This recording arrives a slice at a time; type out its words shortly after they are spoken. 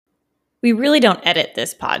We really don't edit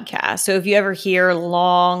this podcast. So if you ever hear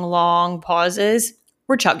long pauses,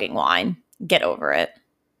 we're chugging wine. Get over it.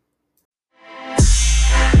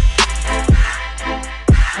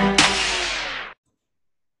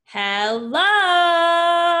 Hello.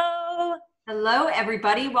 Hello,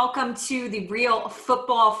 everybody. Welcome to the Real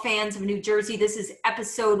Football Fans of New Jersey. This is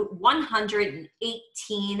episode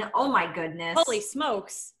 118. Oh my goodness. Holy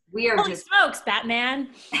smokes. Holy smokes, Batman.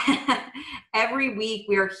 Every week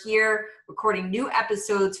we are here recording new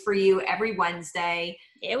episodes for you every Wednesday.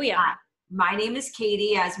 Here we are. My name is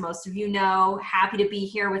Katie, as most of you know. Happy to be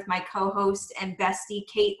here with my co-host and bestie,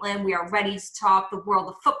 Caitlin. We are ready to talk the world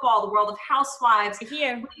of football, the world of housewives.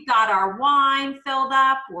 Here. We got our wine filled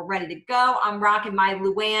up. We're ready to go. I'm rocking my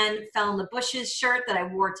Luann Fell in the Bushes shirt that I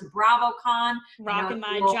wore to BravoCon. Rocking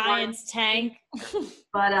my Giants tank.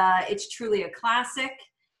 But it's truly a classic.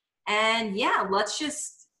 And yeah, let's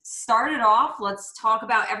just start it off. Let's talk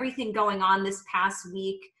about everything going on this past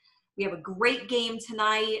week. We have a great game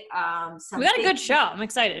tonight. We got a good show. I'm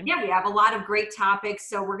excited. Yeah, we have a lot of great topics,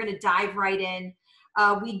 so we're going to dive right in.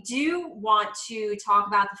 We do want to talk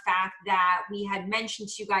about the fact that we had mentioned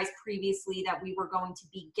to you guys previously that we were going to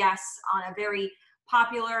be guests on a very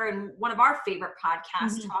popular and one of our favorite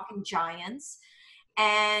podcasts, Talking Giants.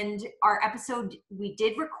 And our episode, we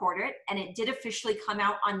did record it, and it did officially come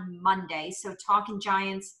out on Monday. So Talking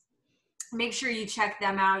Giants, make sure you check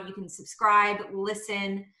them out. You can subscribe,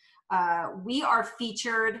 listen. We are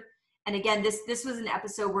featured, and again, this was an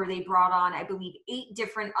episode where they brought on, I believe, 8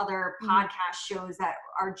 different other podcast shows that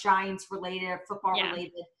are Giants related, football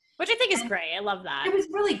related. Which I think is great. I love that. It was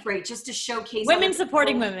really great just to showcase women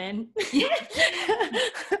supporting women.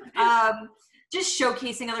 Just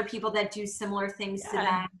showcasing other people that do similar things to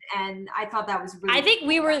them, and I thought that was really. I think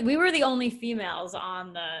we were the only females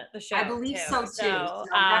on the show. I believe so too. So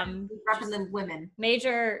repping them women.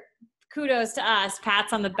 Major kudos to us,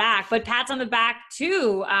 pats on the back, but pats on the back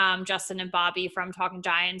to Justin and Bobby from Talking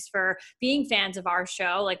Giants for being fans of our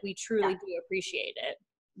show. Like, we truly do appreciate it.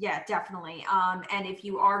 Yeah, definitely. And if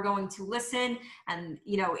you are going to listen, and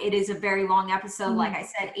it is a very long episode, like I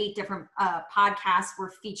said, 8 different podcasts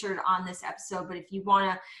were featured on this episode. But if you want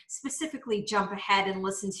to specifically jump ahead and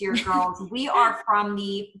listen to your girls, we are from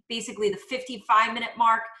basically the 55-minute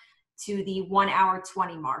mark to the 1 hour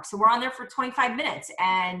 20 mark. So we're on there for 25 minutes,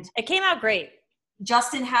 and it came out great.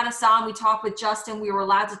 Justin had us on. We talked with Justin. We were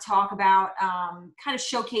allowed to talk about, kind of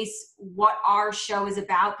showcase what our show is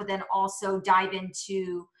about, but then also dive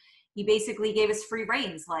into, he basically gave us free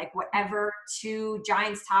reins, like whatever 2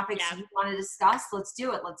 Giants topics you want to discuss, let's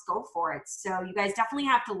do it. Let's go for it. So you guys definitely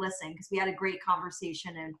have to listen, because we had a great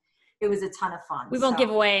conversation and it was a ton of fun. We won't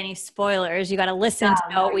give away any spoilers. You got to listen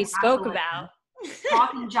to know what we spoke about.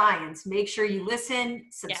 Talking Giants. Make sure you listen,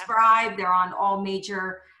 subscribe. They're on all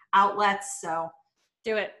major outlets. So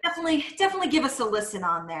do it. Definitely give us a listen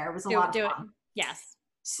on there. It was a lot of fun. Yes.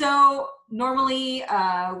 So normally,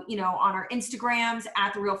 on our Instagrams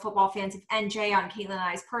at the Real Football Fans of NJ, on Caitlin and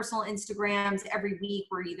I's personal Instagrams, every week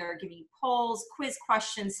we're either giving you polls, quiz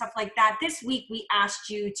questions, stuff like that. This week we asked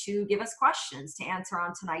you to give us questions to answer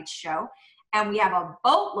on tonight's show, and we have a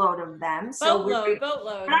boatload of them. So we're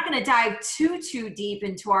not going to dive too deep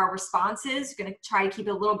into our responses. We're going to try to keep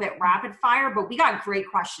it a little bit rapid fire, but we got great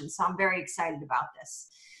questions, so I'm very excited about this.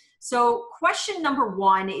 So question number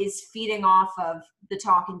 1 is feeding off of the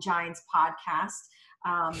Talking Giants podcast.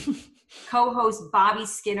 Co-host Bobby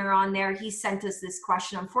Skinner on there, he sent us this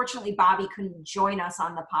question. Unfortunately, Bobby couldn't join us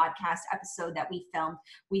on the podcast episode that we filmed.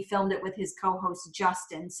 We filmed it with his co-host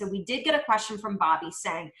Justin. So we did get a question from Bobby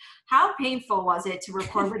saying, how painful was it to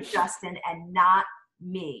record with Justin and not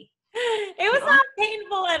me? It was not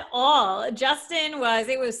painful at all.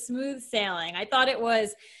 It was smooth sailing. I thought it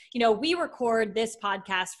was, we record this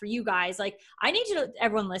podcast for you guys. Like, I need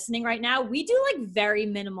everyone listening right now, we do like very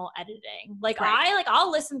minimal editing. Like, I'll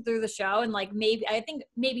listen through the show and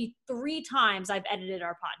maybe 3 times I've edited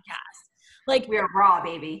our podcast. Like, we are raw,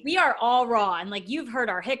 baby. We are all raw. And like, you've heard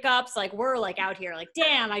our hiccups. Like, we're like out here like,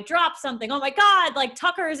 damn, I dropped something. Oh my God. Like,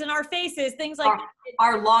 Tucker's in our faces, things like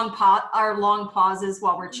our long pauses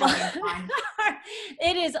while we're chugging.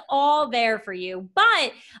 It is all there for you.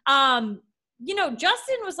 But,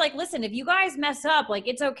 Justin was like, listen, if you guys mess up, like,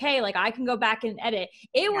 it's okay. Like, I can go back and edit.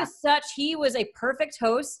 He was a perfect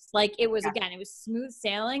host. Like, it was, again, it was smooth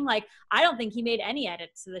sailing. Like, I don't think he made any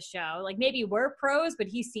edits to the show. Like, maybe we're pros, but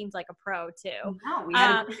he seems like a pro too. No, we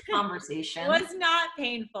had a good conversation. It was not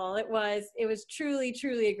painful. It was truly,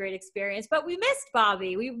 truly a great experience, but we missed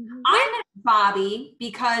Bobby. I missed Bobby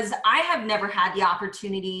because I have never had the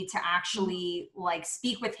opportunity to actually like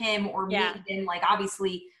speak with him or meet him. Like,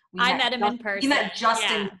 obviously I met him in person. We met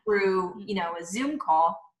Justin through, you know, a Zoom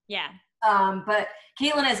call. Yeah. But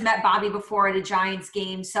Caitlin has met Bobby before at a Giants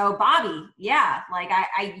game. So Bobby, yeah, like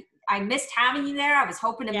I missed having you there. I was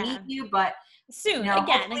hoping to meet you, but soon, you know,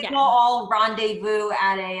 again. We'll all rendezvous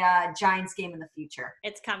at a Giants game in the future.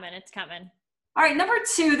 It's coming. It's coming. All right, number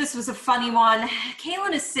 2, this was a funny one.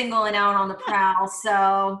 Caitlin is singling out on the prowl,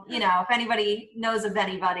 so, you know, if anybody knows of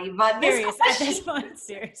anybody. But serious at this point,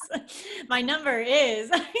 seriously. My number is.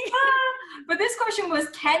 But this question was,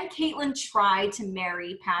 can Caitlin try to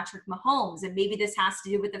marry Patrick Mahomes? And maybe this has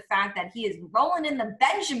to do with the fact that he is rolling in the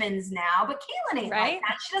Benjamins now, but Caitlin ain't like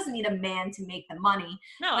that. She doesn't need a man to make the money.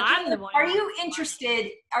 No, but I'm Caitlin, the one. Are you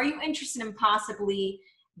interested in possibly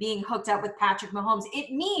being hooked up with Patrick Mahomes?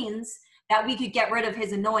 It means that we could get rid of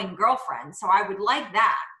his annoying girlfriend. So I would like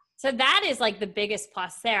that. So that is like the biggest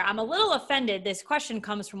plus there. I'm a little offended. This question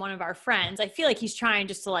comes from one of our friends. I feel like he's trying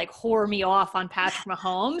just to like whore me off on Patrick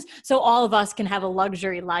Mahomes so all of us can have a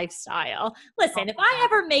luxury lifestyle. Listen, if I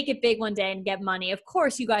ever make it big one day and get money, of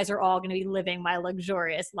course you guys are all going to be living my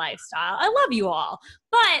luxurious lifestyle. I love you all.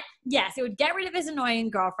 But yes, it would get rid of his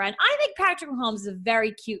annoying girlfriend. I think Patrick Mahomes is a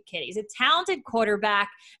very cute kid. He's a talented quarterback.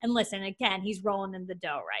 And listen, again, he's rolling in the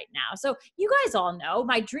dough right now. So you guys all know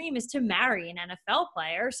my dream is to marry an NFL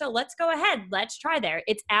player. So let's go ahead. Let's try there.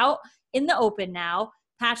 It's out in the open now.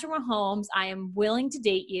 Patrick Mahomes, I am willing to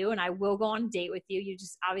date you and I will go on a date with you. You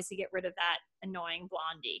just obviously get rid of that annoying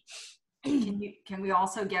blondie. Can we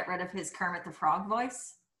also get rid of his Kermit the Frog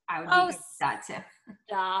voice? I would be that too.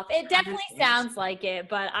 Stop. It definitely sounds like it,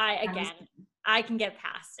 but I can get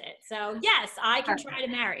past it. So yes, I can try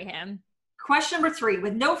to marry him. Question number 3,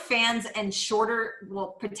 with no fans and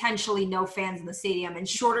potentially no fans in the stadium and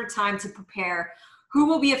shorter time to prepare, who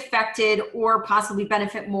will be affected or possibly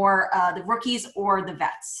benefit more, the rookies or the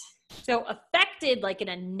vets? So affected like in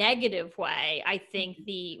a negative way, I think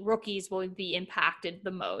the rookies will be impacted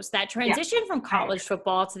the most. That transition from college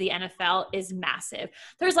football to the NFL is massive.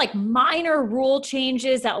 There's like minor rule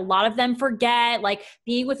changes that a lot of them forget, like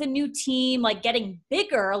being with a new team, like getting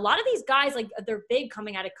bigger. A lot of these guys, like they're big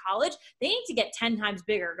coming out of college. They need to get 10 times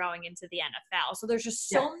bigger going into the NFL. So there's just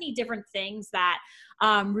so many different things that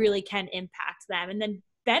really can impact them. And then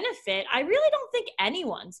benefit, I really don't think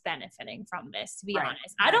anyone's benefiting from this, to be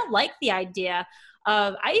honest. I don't like the idea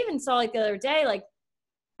of, I even saw like the other day, like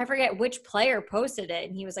I forget which player posted it,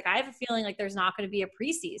 and he was like, I have a feeling like there's not going to be a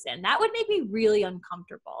preseason. That would make me really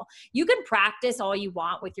uncomfortable. You can practice all you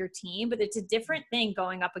want with your team, but it's a different thing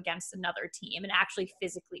going up against another team and actually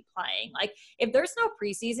physically playing. Like if there's no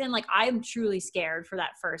preseason, like I'm truly scared for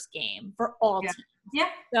that first game for all teams. Yeah.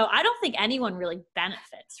 So I don't think anyone really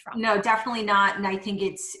benefits from it. No, definitely not. And I think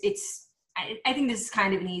I think this is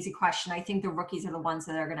kind of an easy question. I think the rookies are the ones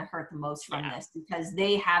that are going to hurt the most from this because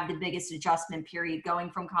they have the biggest adjustment period going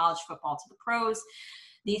from college football to the pros.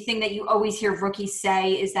 The thing that you always hear rookies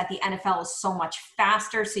say is that the NFL is so much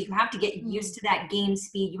faster. So you have to get used to that game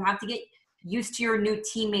speed. You have to get used to your new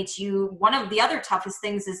teammates. One of the other toughest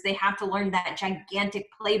things is they have to learn that gigantic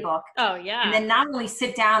playbook. Oh, yeah. And then not only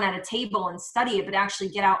sit down at a table and study it, but actually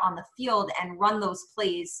get out on the field and run those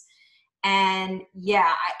plays. And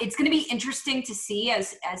yeah, it's going to be interesting to see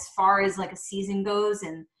as far as like a season goes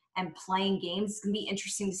and playing games. It's going to be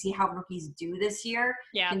interesting to see how rookies do this year,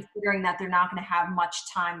 considering that they're not going to have much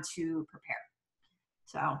time to prepare.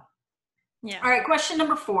 So, yeah. All right, question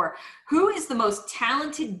number 4. Who is the most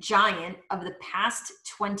talented Giant of the past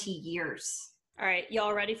 20 years? All right,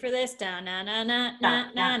 y'all ready for this? I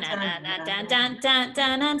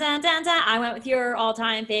went with your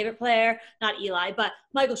all-time favorite player, not Eli, but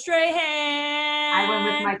Michael Strahan. I went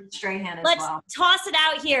with Michael Strahan as well. Let's toss it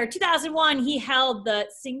out here. 2001, he held the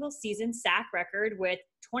single-season sack record with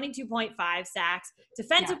 22.5 sacks.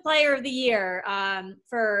 Defensive Player of the Year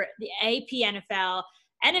for the AP NFL.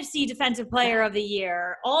 NFC Defensive Player of the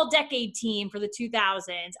Year, all-decade team for the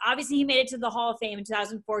 2000s. Obviously, he made it to the Hall of Fame in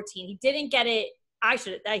 2014. He didn't get it. He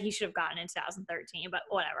should have gotten in 2013, but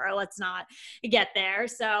whatever. Let's not get there.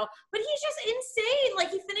 So, but he's just insane.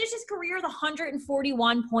 Like, he finished his career with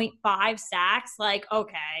 141.5 sacks. Like,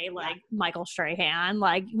 okay, like Michael Strahan.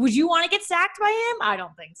 Like, would you want to get sacked by him? I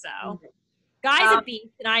don't think so. Guy's a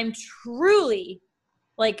beast, and I'm truly,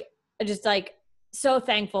 like, just like, so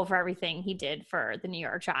thankful for everything he did for the New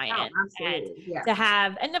York Giants. And to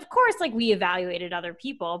have, and of course, like we evaluated other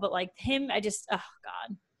people, but like him, I just, oh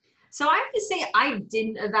God. So I have to say I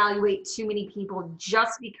didn't evaluate too many people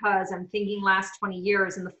just because I'm thinking last 20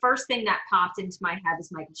 years. And the first thing that popped into my head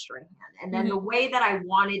was Michael Strahan. And then the way that I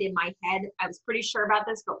wanted in my head, I was pretty sure about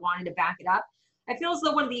this, but wanted to back it up. I feel as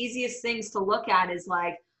though one of the easiest things to look at is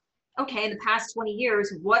like, okay, in the past 20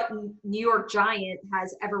 years, what New York Giant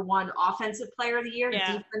has ever won Offensive Player of the Year,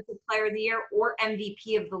 Yeah. Defensive Player of the Year, or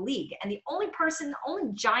MVP of the league? And the only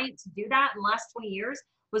Giant to do that in the last 20 years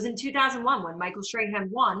was in 2001 when Michael Strahan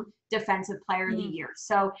won Defensive Player of the Year.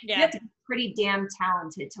 So you have to be pretty damn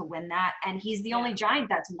talented to win that. And he's the only Giant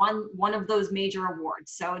that's won one of those major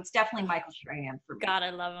awards. So it's definitely Michael Strahan for me. God,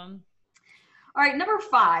 I love him. All right, number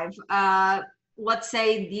 5. Let's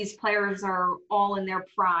say these players are all in their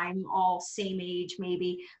prime, all same age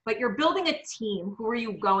maybe, but you're building a team. Who are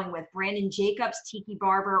you going with? Brandon Jacobs, Tiki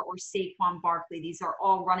Barber, or Saquon Barkley? These are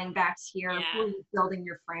all running backs here. Yeah. Who are you building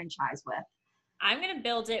your franchise with? I'm going to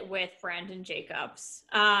build it with Brandon Jacobs.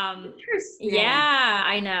 Interesting. Yeah,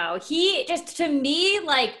 I know. He just, to me,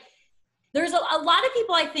 like, there's a lot of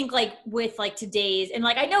people I think like with like today's, and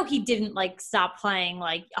like I know he didn't like stop playing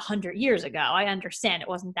like 100 years ago. I understand it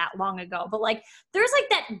wasn't that long ago, but like there's like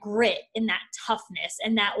that grit and that toughness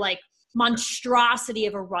and that like monstrosity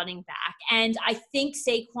of a running back. And I think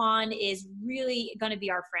Saquon is really going to be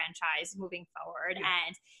our franchise moving forward. Yeah.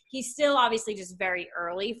 And he's still obviously just very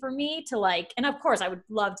early for me to like, and of course I would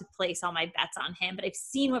love to place all my bets on him, but I've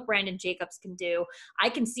seen what Brandon Jacobs can do. I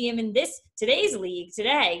can see him in today's league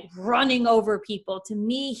today running over people. To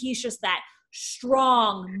me, he's just that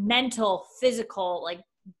strong, mental, physical, like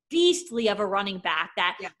beastly of a running back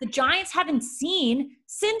that the Giants haven't seen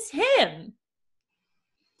since him.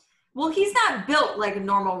 Well, he's not built like a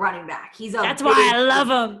normal running back. That's why I love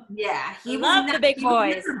him. Yeah, he love the big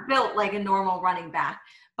boys. He was never built like a normal running back.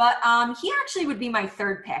 But he actually would be my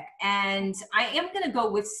third pick. And I am going to go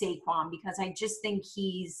with Saquon because I just think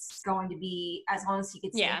he's going to be, as long as he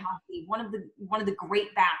can stay healthy, one of the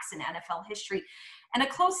great backs in NFL history. And a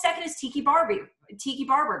close second is Tiki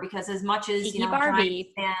Barber, because as much as Giants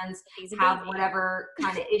fans have whatever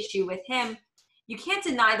kind of issue with him, you can't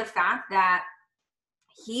deny the fact that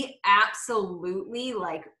he absolutely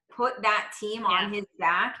like put that team on his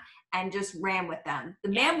back and just ran with them. The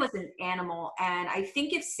man was an animal. And I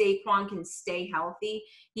think if Saquon can stay healthy,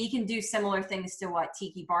 he can do similar things to what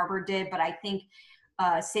Tiki Barber did. But I think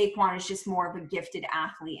Saquon is just more of a gifted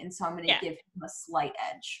athlete. And so I'm going to give him a slight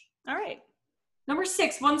edge. All right. Number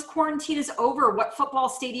 6, once quarantine is over, what football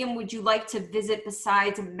stadium would you like to visit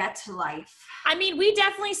besides MetLife? I mean, we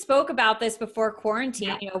definitely spoke about this before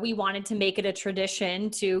quarantine. You know, we wanted to make it a tradition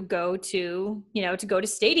to go to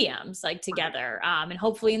stadiums like together. And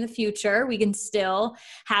hopefully in the future we can still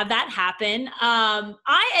have that happen.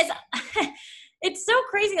 It's so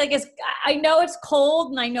crazy. Like, I know it's cold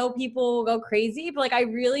and I know people will go crazy, but like, I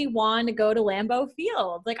really want to go to Lambeau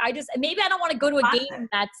Field. Like, maybe I don't want to go to a game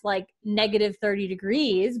that's like negative 30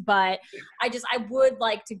 degrees, but I would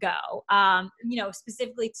like to go,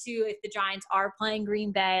 specifically too, if the Giants are playing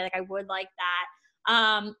Green Bay, like I would like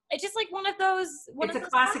that. It's just like one of those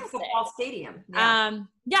classic football stadium.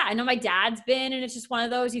 I know my dad's been, and it's just one of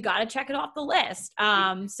those, you got to check it off the list.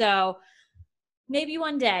 So maybe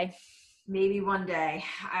one day. Maybe one day.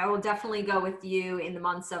 I will definitely go with you in the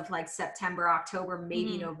months of like September, October,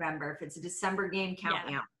 maybe November. If it's a December game, count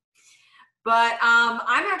me out. But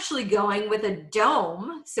I'm actually going with a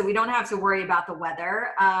dome, so we don't have to worry about the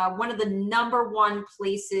weather. One of the number one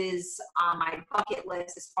places on my bucket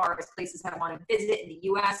list as far as places I want to visit in the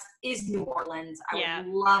U.S. is New Orleans. I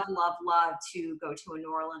would love, love, love to go to a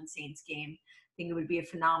New Orleans Saints game. I think it would be a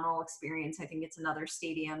phenomenal experience. I think it's another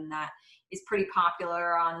stadium that is pretty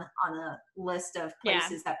popular on a list of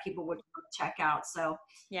places that people would check out. So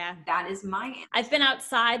that is my answer. I've been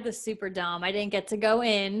outside the Superdome. I didn't get to go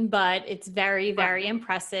in, but it's very, very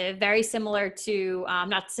impressive. Very similar to,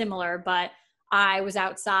 not similar, but I was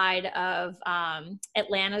outside of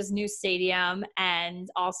Atlanta's new stadium and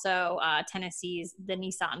also Tennessee's, the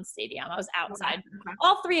Nissan Stadium. I was outside. Okay.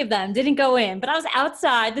 All three of them didn't go in, but I was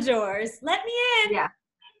outside the doors. Let me in. Yeah.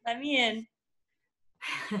 Let me in.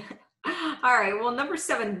 All right. Well, number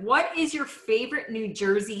 7, what is your favorite New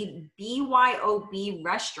Jersey BYOB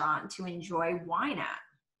restaurant to enjoy wine at?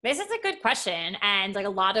 This is a good question. And like a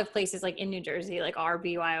lot of places like in New Jersey, like are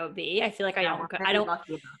BYOB. I feel like I feel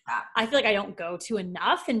like I don't go to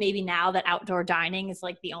enough. And maybe now that outdoor dining is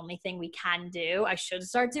like the only thing we can do, I should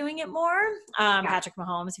start doing it more. Patrick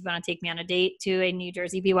Mahomes, if you want to take me on a date to a New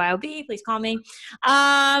Jersey BYOB, please call me.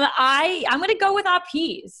 I'm going to go with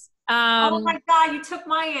Appi's. Oh my God, you took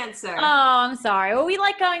my answer. Oh, I'm sorry. Well, we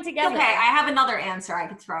like going together. Okay, I have another answer I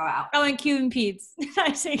could throw out. Oh, and Cuban Pete's. You took my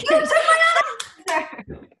other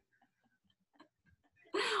answer.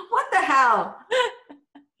 What the hell?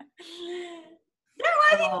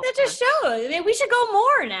 I think that just shows. I mean, we should go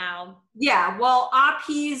more now. Yeah, well,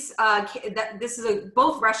 Api's,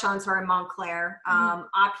 both restaurants are in Montclair.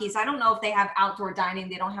 Api's, I don't know if they have outdoor dining.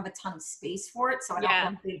 They don't have a ton of space for it, so I don't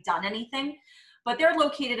know if they've done anything. But they're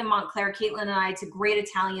located in Montclair. Caitlin and I, it's a great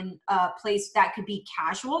Italian place that could be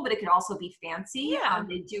casual, but it could also be fancy. Yeah.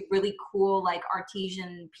 They do really cool, like,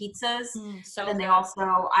 artesian pizzas. So and they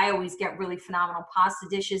also, I always get really phenomenal pasta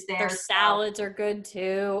dishes there. Their salads are good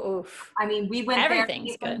too. Oof. I mean, we went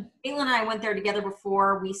Everything's there. good. Caitlin and I went there together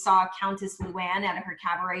before. We saw Countess Luann at her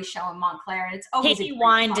cabaret show in Montclair, and it's always Katie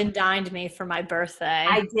wined and dined me for my birthday.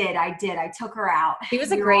 I did. I took her out. It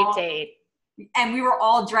was a great date. And we were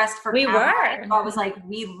all dressed for We cabaret. were. So I was like,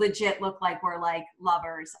 we legit look like we're like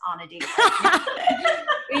lovers on a date.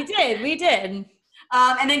 We did.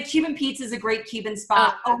 And then Cuban Pizza is a great Cuban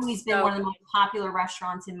spot. Always been one of the most popular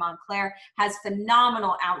restaurants in Montclair. Has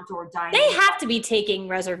phenomenal outdoor dining. They have to be taking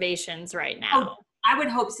reservations right now. Oh, I would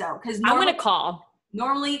hope so. Because I'm going to call.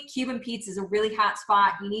 Normally, Cuban Pizza is a really hot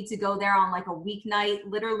spot. You need to go there on like a weeknight.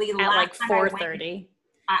 Literally, at like 4:30.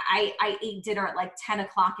 I ate dinner at like 10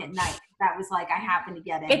 o'clock at night. That was like, I happened to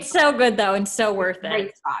get in. It's so good though, and so worth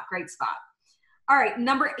it. Great spot. All right,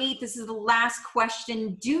 number 8, this is the last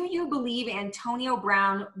question. Do you believe Antonio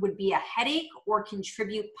Brown would be a headache or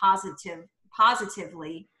contribute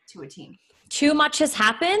positively to a team? Too much has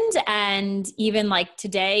happened, and even like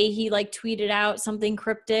today he like tweeted out something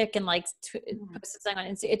cryptic and like posted something on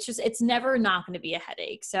Instagram. It's never not going to be a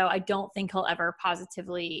headache. So I don't think he'll ever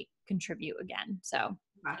positively contribute again. So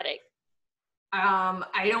headache.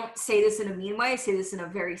 I don't say this in a mean way. I say this in a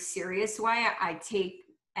very serious way. I think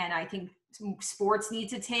sports need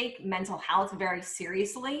to take mental health very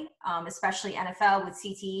seriously, especially NFL with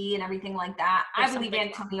CTE and everything like that. I believe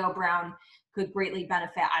Antonio Brown could greatly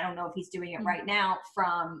benefit. I don't know if he's doing it right now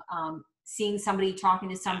from seeing somebody, talking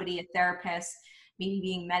to somebody, a therapist, maybe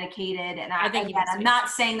being medicated. And I'm not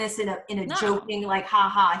saying this in a joking, like,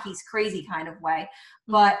 haha, he's crazy kind of way.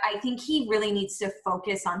 But I think he really needs to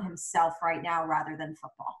focus on himself right now rather than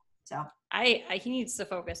football. So he needs to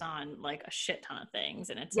focus on like a shit ton of things,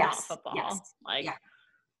 and it's not football.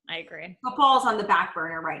 I agree. Football's on the back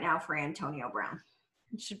burner right now for Antonio Brown.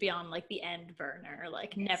 It should be on like the end burner,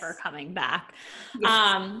 like never coming back.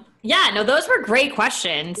 Yes. Those were great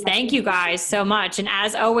questions. Thank you guys so much. And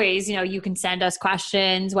as always, you can send us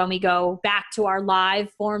questions when we go back to our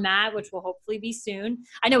live format, which will hopefully be soon.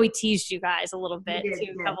 I know we teased you guys a little bit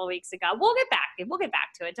a couple of weeks ago. We'll get back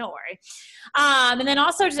to it. Don't worry. And then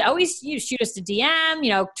also just always shoot us a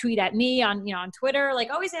DM, tweet at me on Twitter,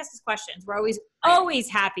 like always ask us questions. We're always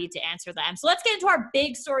happy to answer them. So let's get into our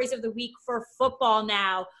big stories of the week for football now.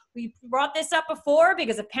 We brought this up before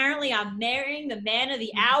because apparently I'm marrying the man of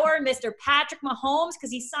the hour, Mr. Patrick Mahomes, because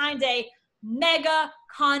he signed a mega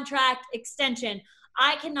contract extension.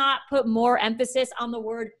 I cannot put more emphasis on the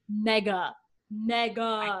word mega.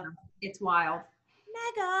 Mega. It's wild.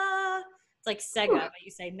 Mega. It's like Sega, but you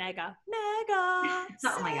say mega. Mega. Oh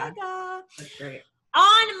my God. That's great.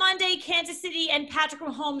 On Monday, Kansas City and Patrick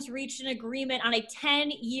Mahomes reached an agreement on a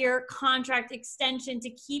 10-year contract extension to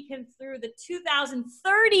keep him through the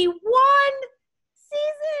 2031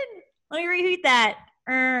 season. Let me repeat that.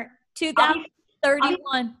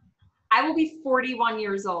 2031. I will be 41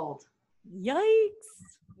 years old.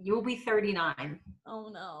 Yikes. You will be 39. Oh,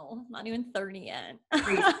 no. Not even 30 yet.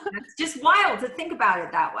 It's just wild to think about it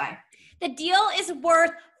that way. The deal is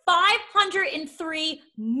worth $503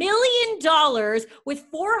 million with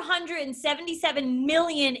 $477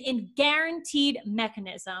 million in guaranteed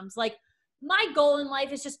mechanisms. Like, my goal in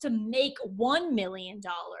life is just to make $1 million.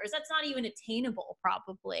 That's not even attainable,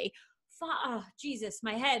 probably. Oh, Jesus,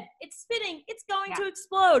 my head. It's spinning. It's going to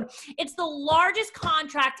explode. It's the largest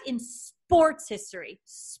contract in sports history.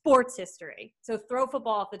 Sports history. So throw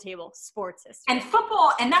football off the table. Sports history. And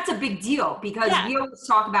football, and that's a big deal because we always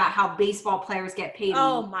talk about how baseball players get paid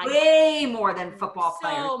way more than football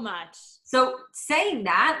players. So much. So saying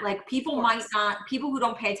that, like people who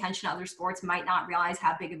don't pay attention to other sports might not realize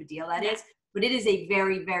how big of a deal that is, but it is a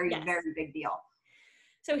very, very, very big deal.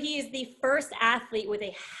 So he is the first athlete with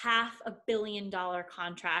a $500 million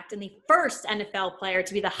contract and the first NFL player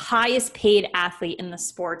to be the highest paid athlete in the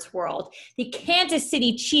sports world. The Kansas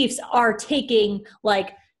City Chiefs are taking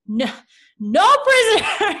like no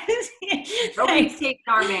prisoners. Nobody's taking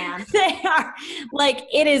our man. They are like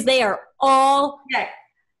they are all. Okay.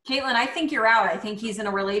 Caitlin, I think you're out. I think he's in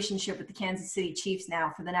a relationship with the Kansas City Chiefs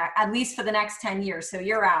now at least for the next 10 years. So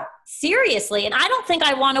you're out. Seriously. And I don't think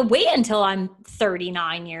I want to wait until I'm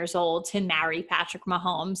 39 years old to marry Patrick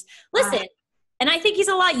Mahomes. Listen, and I think he's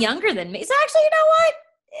a lot younger than me. So actually, you know what?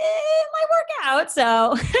 it might work out.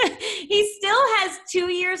 So he still has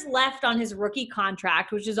 2 years left on his rookie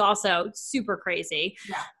contract, which is also super crazy.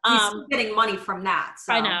 Yeah, he's still getting money from that.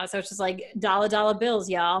 So. I know. So it's just like dollar bills,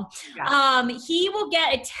 y'all. Yeah. He will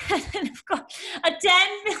get a $10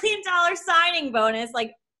 million signing bonus.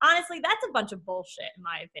 Like, honestly, that's a bunch of bullshit, in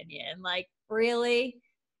my opinion. Like, really?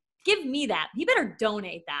 Give me that. He better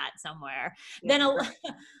donate that somewhere. Yeah. Then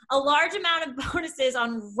a large amount of bonuses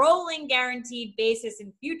on rolling guaranteed basis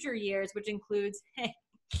in future years, which includes,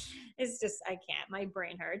 it's just, I can't, my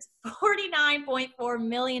brain hurts, $49.4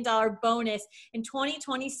 million bonus in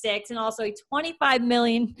 2026 and also a $25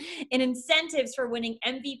 million in incentives for winning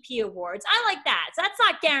MVP awards. I like that. So that's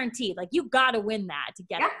not guaranteed. Like, you got to win that to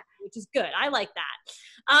get it, which is good. I like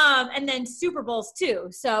that. And then Super Bowls too.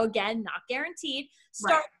 So again, not guaranteed.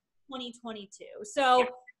 Start 2022. So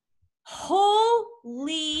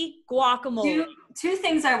holy guacamole. Two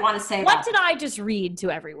things I want to say. What did I just read to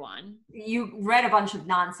everyone? You read a bunch of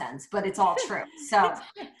nonsense, but it's all true. So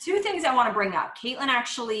two things I want to bring up. Caitlin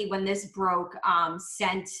actually, when this broke,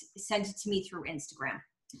 sent it to me through Instagram.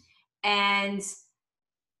 And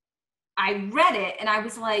I read it and I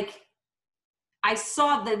was like, I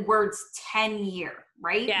saw the words 10-year,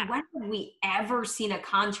 right? Yeah. When have we ever seen a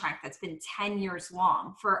contract that's been 10 years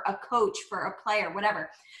long for a coach, for a player, whatever?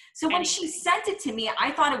 So when she sent it to me, I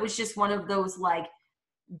thought it was just one of those like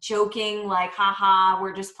joking, like, haha,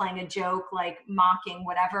 we're just playing a joke, like mocking,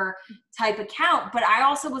 whatever type account. But I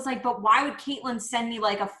also was like, but why would Caitlin send me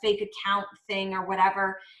like a fake account thing or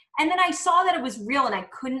whatever? And then I saw that it was real and I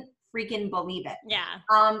couldn't freaking believe it. Yeah.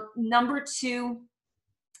 Number two,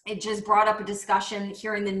 it just brought up a discussion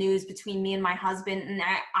hearing the news between me and my husband. And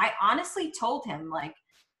I honestly told him, like,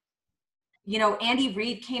 you know, Andy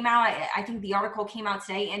Reid came out. I think the article came out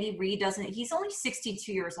today. Andy Reid he's only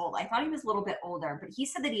 62 years old. I thought he was a little bit older, but he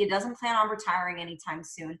said that he doesn't plan on retiring anytime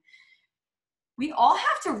soon. We all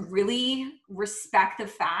have to really respect the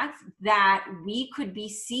fact that we could be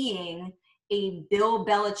seeing a Bill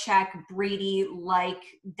Belichick, Brady-like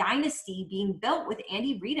dynasty being built with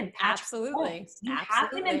Andy Reid and Patrick Mahomes. You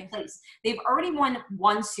have them in place. They've already won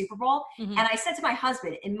one Super Bowl. Mm-hmm. And I said to my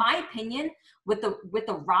husband, in my opinion, with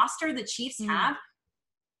the roster the Chiefs have,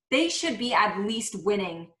 they should be at least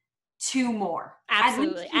winning 2 more.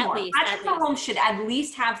 Absolutely. At least. Patrick Mahomes should at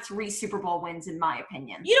least have 3 Super Bowl wins, in my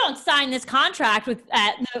opinion. You don't sign this contract with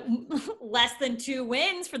less than 2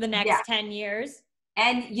 wins for the next 10 years.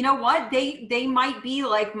 And you know what? They might be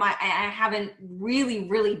like I haven't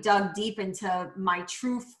really dug deep into my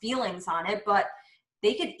true feelings on it, but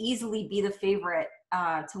they could easily be the favorite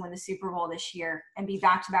to win the Super Bowl this year and be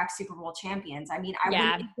back-to-back Super Bowl champions. I mean,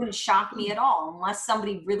 it wouldn't shock me at all unless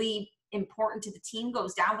somebody really important to the team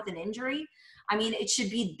goes down with an injury. I mean, it should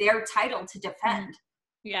be their title to defend.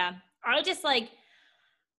 Yeah. I just like,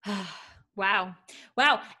 Wow.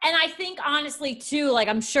 And I think honestly too, like,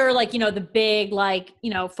 I'm sure like, you know, the big, like,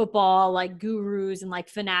 you know, football, like gurus and like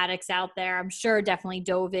fanatics out there, I'm sure definitely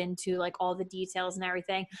dove into like all the details and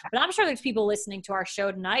everything, but I'm sure there's people listening to our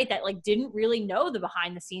show tonight that like didn't really know the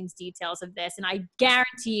behind the scenes details of this. And I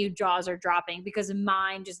guarantee you jaws are dropping because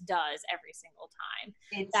mine just does every single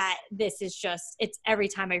time. That this is just, it's every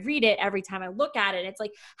time I read it, every time I look at it, it's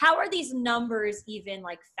like, how are these numbers even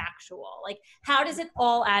like factual? Like, how does it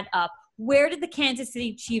all add up? Where did the Kansas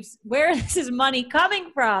City Chiefs, where is this money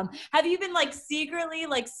coming from? Have you been like secretly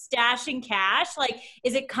like stashing cash? Like,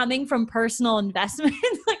 is it coming from personal investments?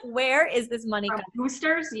 Like, where is this money coming from?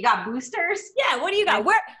 Boosters? You got boosters? Yeah, what do you got?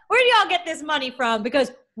 Where do y'all get this money from?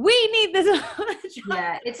 Because we need this.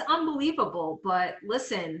 Yeah, it's unbelievable. But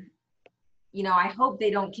listen, you know, I hope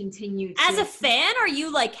they don't continue to. As a fan, are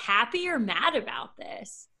you like happy or mad about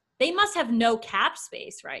this? They must have no cap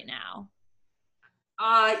space right now.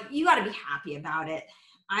 You got to be happy about it.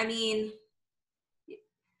 I mean,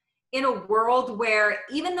 in a world where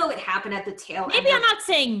even though it happened at the tail end. Maybe I'm not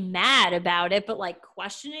saying mad about it, but like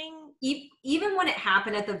questioning. Even when it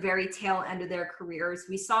happened at the very tail end of their careers,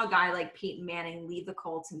 we saw a guy like Peyton Manning leave the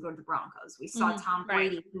Colts and go to the Broncos. We saw Tom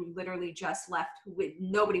Brady, who literally just left, who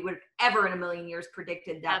nobody would have ever in a million years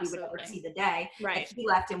predicted that we would ever see the day. Right. And he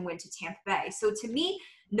left and went to Tampa Bay. So to me,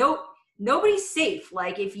 nobody's safe.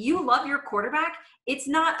 Like, if you love your quarterback, it's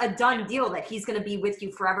not a done deal that he's going to be with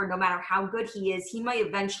you forever, no matter how good he is. He might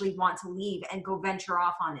eventually want to leave and go venture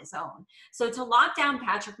off on his own. So to lock down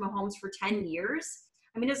Patrick Mahomes for 10 years,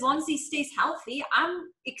 I mean, as long as he stays healthy, I'm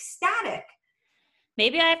ecstatic.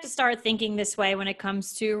 Maybe I have to start thinking this way when it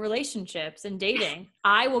comes to relationships and dating.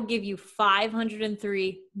 I will give you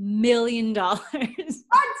 $503 million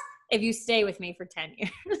if you stay with me for 10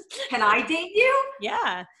 years. Can I date you?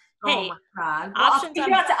 Yeah. Oh Hey, my God. Well, I'll options take on.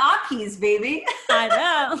 you out to Oppies, baby. I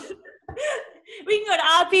know. We can go to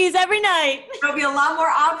Oppies every night. There'll be a lot more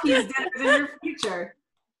Oppies dinners in your future.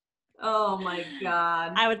 Oh my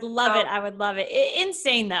God. I would love it. I would love it.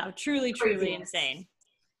 Insane though. Truly, truly Craziness. insane.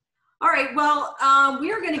 All right. Well,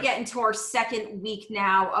 we are going to get into our second week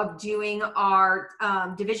now of doing our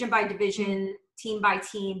division by division, team by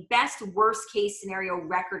team, best worst case scenario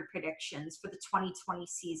record predictions for the 2020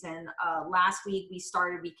 season. Last week we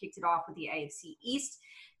kicked it off with the AFC East.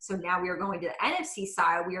 So now we are going to the NFC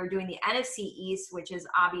side. We are doing the NFC East, which is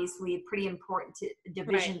obviously a pretty important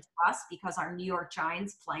division to us because our New York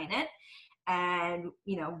Giants play in it. And,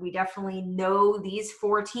 you know, we definitely know these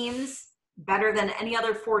four teams better than any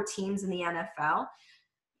other four teams in the NFL.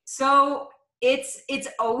 So it's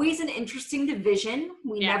always an interesting division.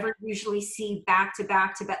 We never usually see back to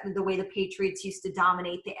back the way the Patriots used to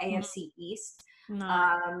dominate the AFC East.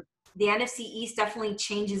 No. The NFC East definitely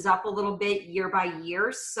changes up a little bit year by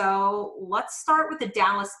year. So let's start with the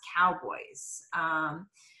Dallas Cowboys.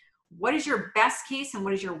 What is your best case and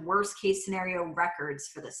what is your worst case scenario records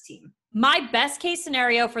for this team? My best case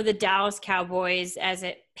scenario for the Dallas Cowboys, as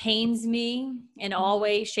it pains me in all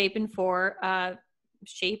ways, shapes and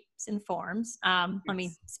forms. Let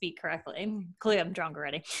me speak correctly. Clearly I'm drunk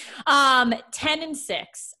already. 10-6.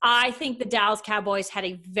 I think the Dallas Cowboys had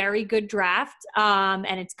a very good draft. And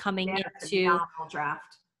it's coming into a phenomenal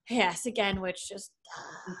draft. Yes, again, which just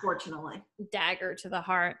unfortunately dagger to the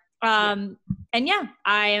heart. And yeah,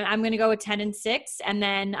 I'm going to go with 10-6 and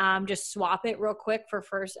then just swap it real quick for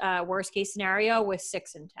worst case scenario with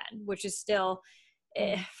 6-10, which is still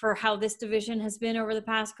for how this division has been over the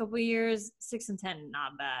past couple of years, 6-10,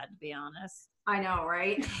 not bad, to be honest. I know,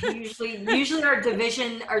 right? Usually our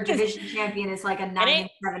division champion is like a 9-7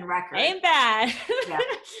 record. Ain't bad. Yeah.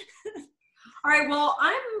 All right. Well,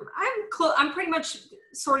 I'm pretty much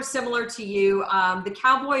sort of similar to you. The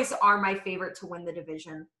Cowboys are my favorite to win the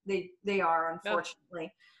division. They are,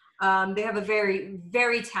 unfortunately. They have a very,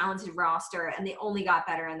 very talented roster, and they only got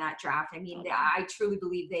better in that draft. I mean, I truly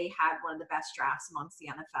believe they had one of the best drafts amongst the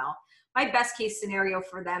NFL. My best case scenario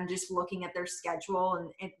for them, just looking at their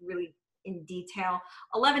schedule and really in detail,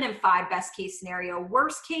 11-5 best case scenario.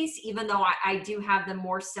 Worst case, even though I do have them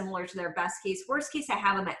more similar to their best case, worst case I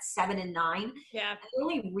have them at 7-9. Yeah. And the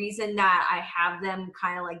only reason that I have them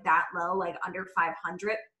kind of like that low, like under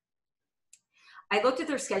 500, I looked at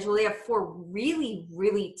their schedule. They have 4 really,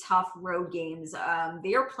 really tough road games.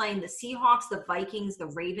 They are playing the Seahawks, the Vikings, the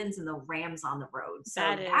Ravens, and the Rams on the road. So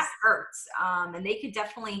that hurts. And they could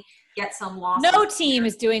definitely get some losses. No team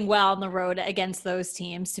is doing well on the road against those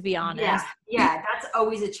teams, to be honest. Yeah, that's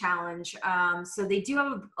always a challenge. So they do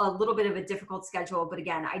have a little bit of a difficult schedule. But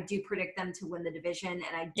again, I do predict them to win the division.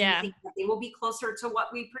 And I do think that they will be closer to what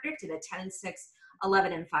we predicted, a 10-6,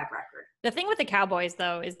 11-5 record. The thing with the Cowboys,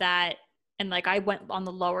 though, is that and like I went on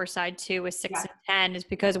the lower side too with 6-10 is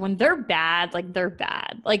because when they're bad, like they're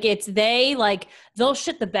bad. Like they'll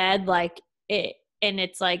shit the bed like it. And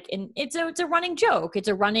it's like, and it's a running joke. It's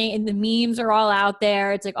a running, and the memes are all out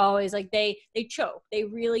there. It's like always like they choke. They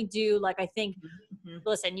really do. Like, I think,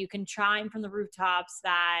 listen, you can chime from the rooftops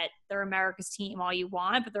that they're America's team all you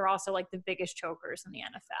want, but they're also like the biggest chokers in the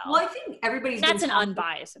NFL. Well, I think that's an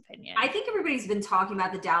unbiased opinion. I think everybody's been talking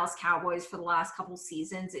about the Dallas Cowboys for the last couple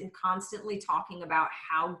seasons and constantly talking about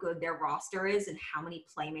how good their roster is and how many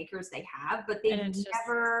playmakers they have, but they've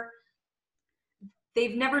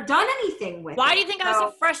never done anything with it. Why do you think I was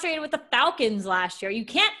so frustrated with the Falcons last year? You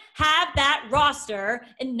can't have that roster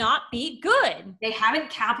and not be good. They haven't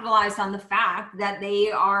capitalized on the fact that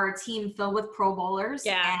they are a team filled with Pro Bowlers.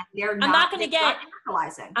 Yeah. And they're not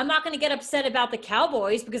capitalizing. I'm not going to get upset about the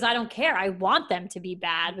Cowboys because I don't care. I want them to be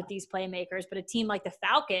bad with these playmakers. But a team like the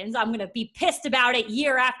Falcons, I'm going to be pissed about it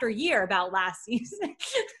year after year about last season.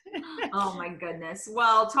 Oh, my goodness.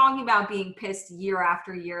 Well, talking about being pissed year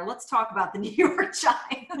after year, let's talk about the New York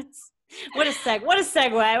Giants. What a segue,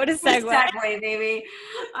 baby.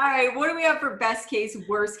 All right, what do we have for best case,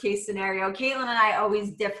 worst case scenario? Caitlin and I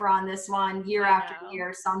always differ on this one year after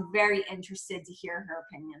year, so I'm very interested to hear her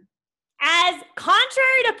opinion. As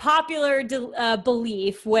contrary to popular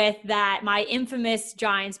belief with that, my infamous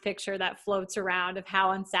Giants picture that floats around of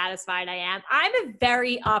how unsatisfied I am, I'm a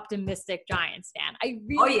very optimistic Giants fan. I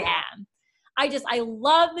really am. I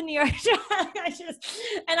love the New York Giants.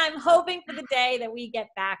 And I'm hoping for the day that we get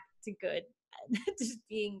back to good, just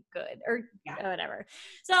being good or whatever.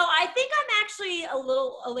 So I think I'm actually a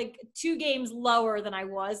little like 2 games lower than I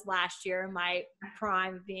was last year in my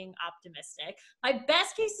prime of being optimistic. My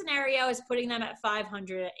best case scenario is putting them at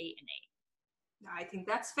 500 at 8-8. I think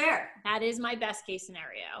that's fair. That is my best case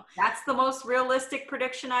scenario. That's the most realistic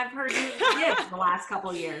prediction I've heard you give in the last couple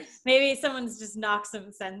of years. Maybe someone's just knocked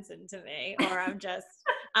some sense into me, or I'm just,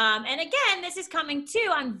 and again, this is coming too.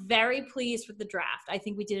 I'm very pleased with the draft. I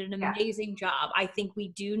think we did an amazing job. I think we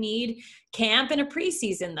do need camp and a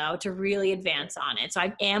preseason though to really advance on it. So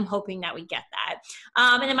I am hoping that we get that.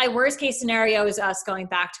 And then my worst case scenario is us going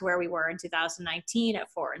back to where we were in 2019 at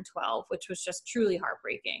 4-12, which was just truly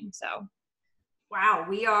heartbreaking. So. Wow,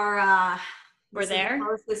 we are we're there. The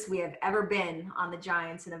closest we have ever been on the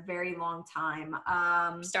Giants in a very long time.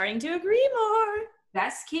 Starting to agree more.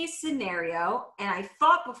 Best case scenario, and I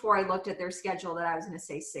thought before I looked at their schedule that I was going to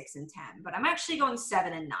say 6-10, but I'm actually going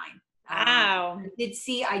 7-9. Wow. I did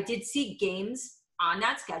see games on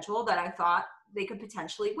that schedule that I thought they could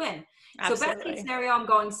potentially win. Absolutely. So best case scenario, I'm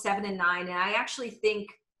going 7-9, and I actually think,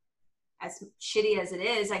 as shitty as it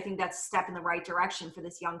is, I think that's a step in the right direction for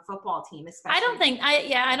this young football team, especially.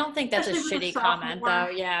 I don't think that's a shitty comment though.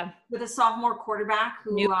 Yeah. With a sophomore quarterback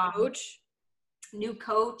who new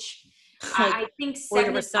coach. Like, I think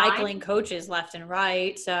we're recycling coaches left and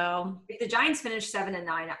right. So if the Giants finish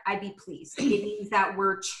 7-9, I'd be pleased. It means that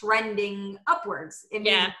we're trending upwards. It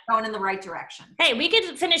means we're going in the right direction. Hey, we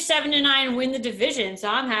could finish 7-9 and win the division, so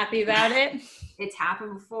I'm happy about it. It's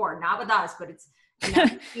happened before, not with us, but it's.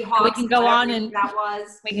 We can go on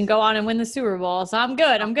and win the Super Bowl. So I'm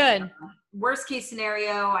good. Worst case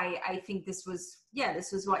scenario, I think this was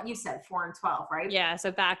what you said, 4-12, right? Yeah.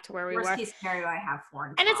 So back to where we were. Worst case scenario, I have 4-12.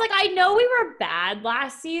 And it's like, I know we were bad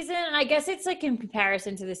last season, and I guess it's like in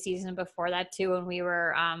comparison to the season before that too, when we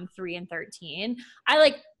were 3-13.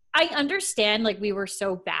 I understand like we were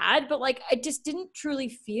so bad, but like I just didn't truly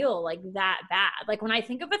feel like that bad. Like when I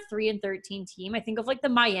think of a 3-13 team, I think of like the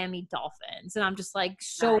Miami Dolphins, and I'm just like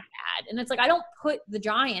so bad. And it's like I don't put the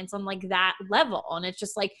Giants on like that level, and it's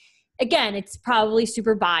just like, again, it's probably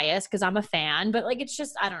super biased because I'm a fan, but like it's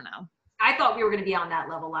just, I don't know. I thought we were going to be on that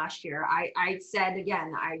level last year. I said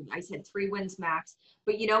again, I said 3 wins max,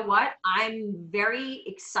 but you know what? I'm very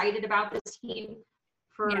excited about this team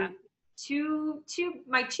for.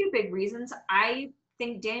 My two big reasons. I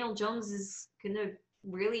think Daniel Jones is going to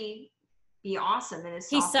really be awesome in his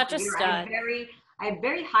He's such a stud. I have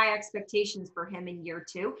very high expectations for him in year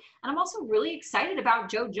 2. And I'm also really excited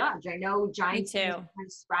about Joe Judge. I know Giants fans are kind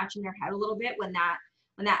of scratching their head a little bit when that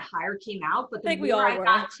hire came out, but the more I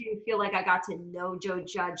got to feel like I got to know Joe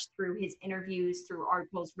Judge through his interviews, through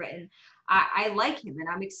articles written, I like him, and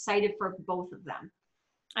I'm excited for both of them.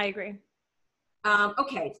 I agree.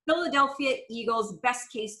 Okay, Philadelphia Eagles,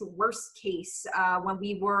 best case to worst case. When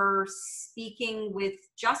we were speaking with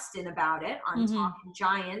Justin about it on Talking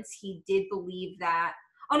Giants, he did believe that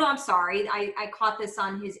 – oh, no, I'm sorry. I caught this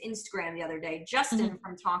on his Instagram the other day. Justin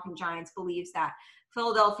from Talking Giants believes that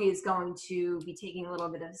Philadelphia is going to be taking a little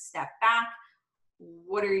bit of a step back.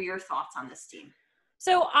 What are your thoughts on this team?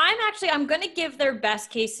 So I'm going to give their best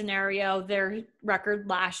case scenario, their record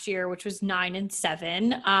last year, which was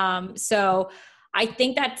 9-7. So I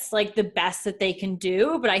think that's like the best that they can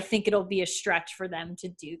do, but I think it'll be a stretch for them to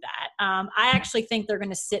do that. I actually think they're going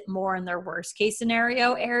to sit more in their worst case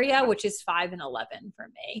scenario area, which is 5-11 for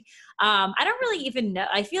me. I don't really even know.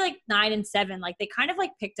 I feel like 9-7, like they kind of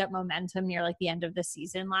like picked up momentum near like the end of the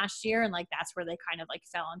season last year. And like, that's where they kind of like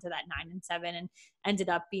fell into that 9-7 and ended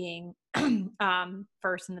up being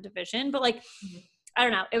first in the division. But like, I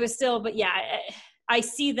don't know. It was still, but yeah, I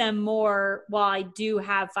see them more, while I do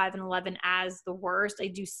have 5-11 as the worst, I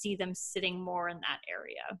do see them sitting more in that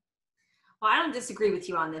area. Well, I don't disagree with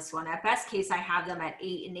you on this one. At best case, I have them at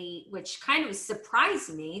 8-8, which kind of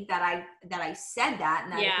surprised me that I said that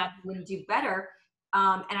and that I thought they wouldn't do better.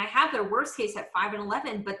 And I have their worst case at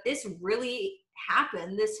 5-11, but this really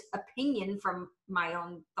happened. This opinion from my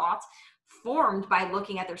own thoughts formed by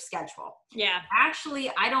looking at their schedule. Yeah. Actually,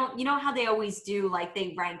 you know how they always do, like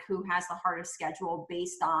they rank who has the hardest schedule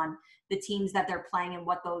based on the teams that they're playing and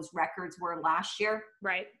what those records were last year?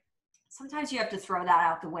 Right. Sometimes you have to throw that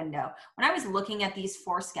out the window. When I was looking at these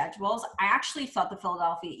 4 schedules, I actually thought the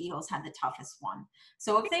Philadelphia Eagles had the toughest one.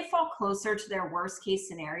 So if they fall closer to their worst case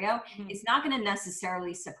scenario, it's not going to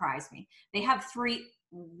necessarily surprise me. They have 3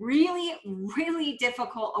 really, really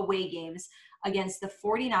difficult away games against the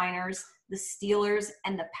 49ers, the Steelers,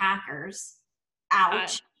 and the Packers.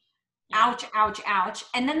 Ouch. Ouch, ouch, ouch.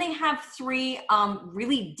 And then they have 3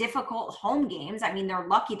 really difficult home games. I mean, they're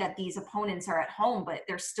lucky that these opponents are at home, but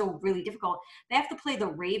they're still really difficult. They have to play the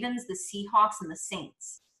Ravens, the Seahawks, and the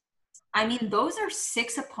Saints. I mean, those are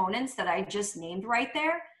 6 opponents that I just named right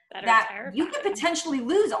there that you could potentially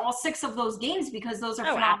lose all 6 of those games because those are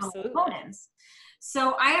phenomenal opponents.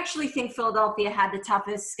 So I actually think Philadelphia had the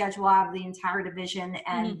toughest schedule out of the entire division.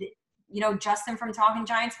 And, Justin from Talking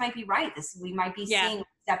Giants might be right. We might be seeing a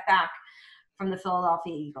step back from the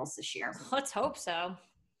Philadelphia Eagles this year. Let's hope so.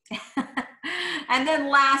 And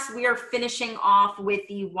then last, we are finishing off with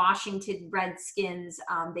the Washington Redskins.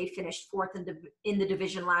 They finished fourth in the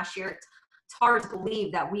division last year. It's hard to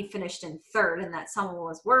believe that we finished in third and that someone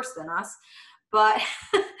was worse than us. But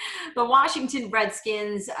the Washington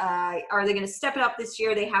Redskins, are they going to step it up this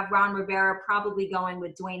year? They have Ron Rivera probably going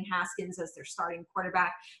with Dwayne Haskins as their starting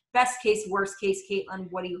quarterback. Best case, worst case, Caitlin,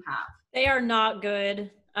 what do you have? They are not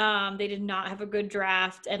good. They did not have a good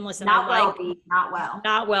draft. And listen, not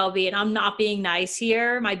well. And I'm not being nice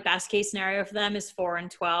here. My best case scenario for them is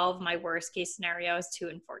 4-12. My worst case scenario is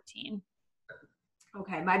 2-14.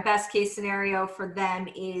 Okay, my best case scenario for them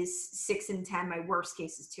is 6-10. My worst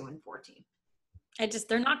case is 2-14.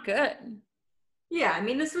 They're not good. Yeah, I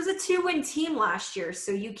mean, this was a 2-win team last year,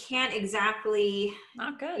 so you can't exactly.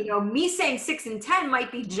 Not good. Me saying 6-10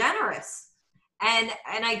 might be generous. And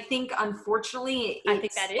I think, unfortunately, I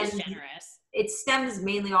think that is generous. It stems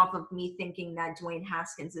mainly off of me thinking that Dwayne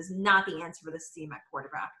Haskins is not the answer for this team at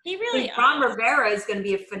quarterback. He really is. Ron Rivera is going to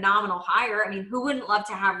be a phenomenal hire. I mean, who wouldn't love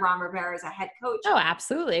to have Ron Rivera as a head coach? Oh,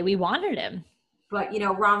 absolutely. We wanted him. But,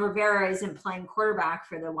 Ron Rivera isn't playing quarterback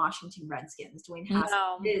for the Washington Redskins. Dwayne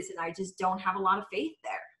Haskins is, and I just don't have a lot of faith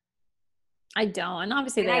there. I don't. And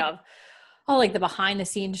obviously they have the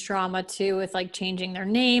behind-the-scenes drama, too, with, changing their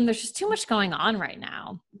name. There's just too much going on right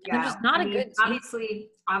now. Yeah. They're just not a good team.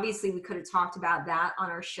 Obviously, we could have talked about that on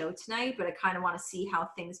our show tonight, but I kind of want to see how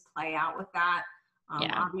things play out with that.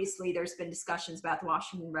 Obviously, there's been discussions about the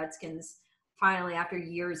Washington Redskins finally after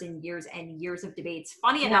years and years and years of debates.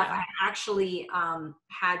 Funny enough, I actually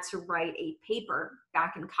had to write a paper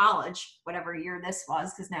back in college, whatever year this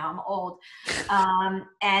was, because now I'm old.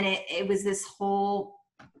 And it was this whole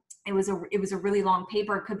 – it was a really long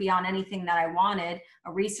paper. It could be on anything that I wanted,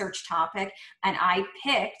 a research topic. And I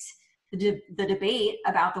picked the debate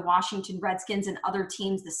about the Washington Redskins and other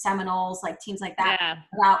teams, the Seminoles, teams like that,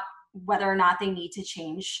 about whether or not they need to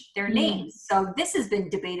change their names. So this has been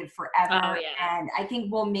debated forever. And I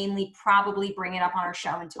think we'll mainly probably bring it up on our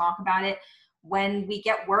show and talk about it when we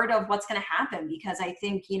get word of what's going to happen, because I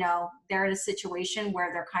think, they're in a situation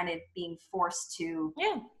where they're kind of being forced to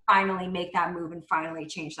finally make that move and finally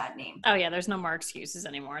change that name. Oh yeah. There's no more excuses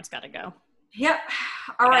anymore. It's got to go. Yep.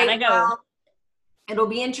 All right. Well, it'll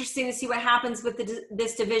be interesting to see what happens with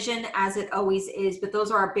this division, as it always is. But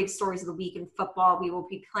those are our big stories of the week in football. We will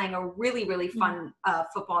be playing a really, really fun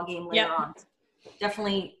football game later on.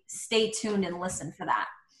 Definitely stay tuned and listen for that.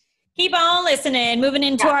 Keep on listening. Moving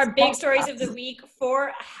into our big stories of the week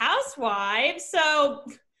for housewives. So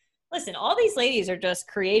listen, all these ladies are just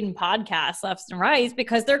creating podcasts left and right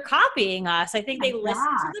because they're copying us. I think they listen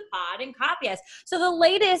to the pod and copy us. So the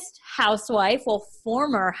latest housewife,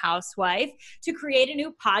 former housewife, to create a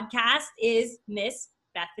new podcast is Miss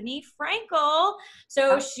Bethenny Frankel.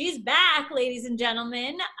 So she's back, ladies and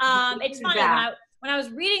gentlemen. It's funny, when I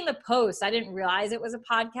was reading the post, I didn't realize it was a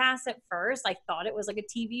podcast at first. I thought it was a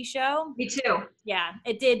TV show. Me too. Yeah,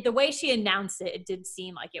 it did. The way she announced it, it did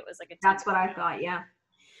seem like it was a TV That's what I thought, yeah.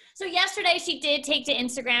 So yesterday she did take to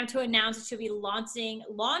Instagram to announce that she'll be launching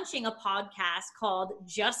a podcast called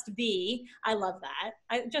Just Be. I love that.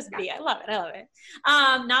 Just Be. I love it.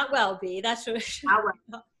 Not Well Be. That's what Not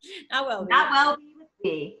Well Be. Not Well Be with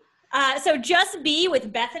Be. So Just Be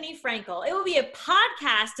with Bethenny Frankel. It will be a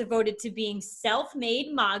podcast devoted to being self-made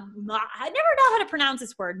I never know how to pronounce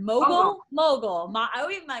this word. Mogul.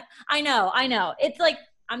 I know. It's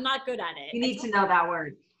I'm not good at it. You need to know that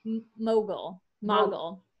word. Mogul.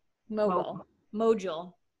 Mobile. Mobile. Mowgli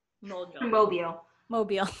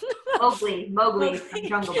from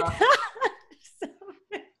Jungle Book.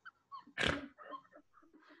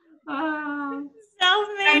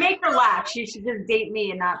 I make her laugh. She should just date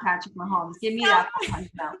me and not Patrick Mahomes. Give me that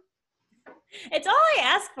now. It's all I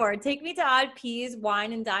ask for. Take me to Odd Peas,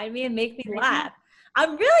 wine and dine me, and make me laugh.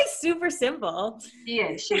 I'm really super simple. She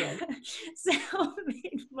is. So,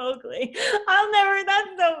 Mowgli. That's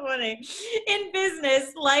so funny. In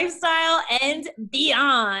business, lifestyle, and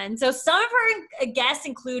beyond. So some of her guests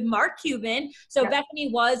include Mark Cuban. So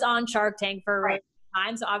Bethenny was on Shark Tank for a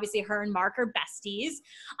time. So obviously her and Mark are besties.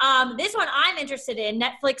 This one I'm interested in,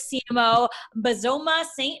 Netflix CMO Bazoma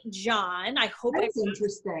St. John. I hope that's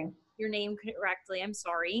interesting. Your name correctly. I'm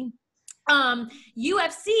sorry.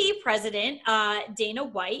 UFC president Dana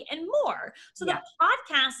White, and more. So the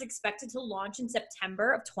podcast is expected to launch in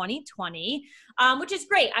September of 2020, which is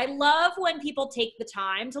great. I love when people take the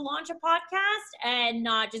time to launch a podcast and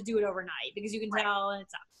not just do it overnight, because you can tell and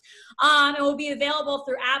it's up. It will be available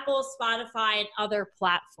through Apple, Spotify, and other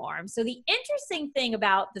platforms. So the interesting thing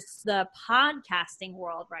about the podcasting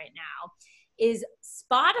world right now is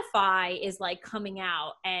Spotify is like coming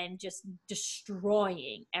out and just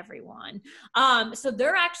destroying everyone. So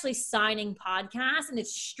they're actually signing podcasts, and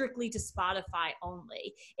it's strictly to Spotify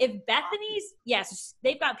only. If Bethenny's, yes,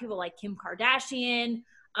 they've got people like Kim Kardashian.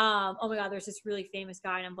 Oh my God, there's this really famous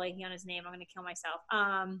guy, and I'm blanking on his name. I'm going to kill myself.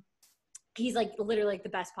 He's like literally like the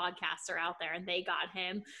best podcaster out there, and they got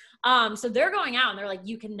him. So they're going out and they're like,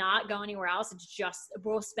 you cannot go anywhere else. It's just,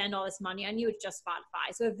 we'll spend all this money on you. It's just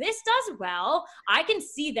Spotify. So if this does well, I can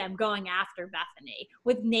see them going after Bethenny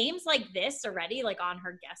with names like this already, like on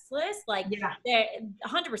her guest list, like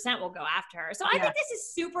 100% will go after her. So I think this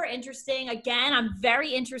is super interesting. Again, I'm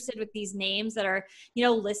very interested with these names that are, you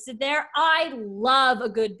know, listed there. I love a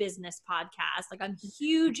good business podcast. Like, I'm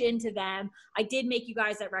huge into them. I did make you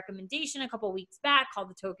guys that recommendation a couple of weeks back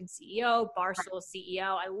called The Token CEO, Barstool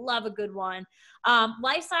CEO. I love a good one.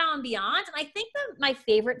 Lifestyle and Beyond. And I think that my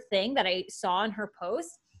favorite thing that I saw in her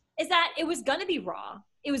post is that it was going to be raw.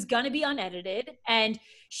 It was going to be unedited. And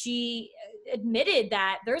she admitted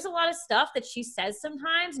that there's a lot of stuff that she says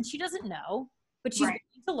sometimes and she doesn't know, but she's willing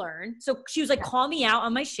to learn. So she was like, call me out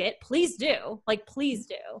on my shit. Please do. Like, please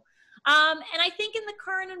do. And I think in the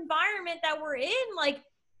current environment that we're in, like,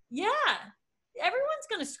 everyone's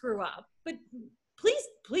going to screw up, but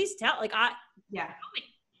please tell, like, tell me.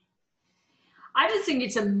 I just think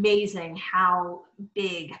it's amazing how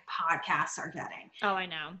big podcasts are getting. Oh, I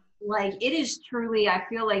know. Like, it is truly, I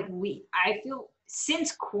feel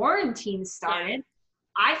since quarantine started,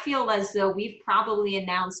 I feel as though we've probably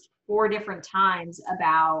announced 4 different times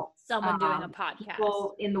about someone doing a podcast.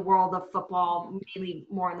 People in the world of football, mainly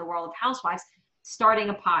more in the world of housewives, starting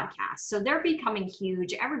a podcast. So they're becoming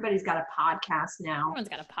huge. Everybody's got a podcast now. Everyone's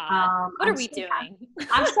got a pod. What are we doing?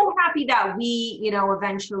 I'm so happy that we, you know,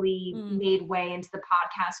 eventually made way into the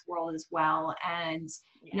podcast world as well. And,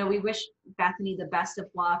 you know, we wish Bethenny the best of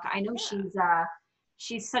luck. I know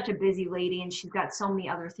she's such a busy lady and she's got so many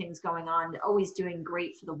other things going on, always doing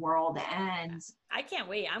great for the world. And I can't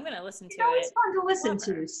wait. I'm going to listen to it. It's always fun to listen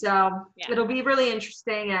to. So it'll be really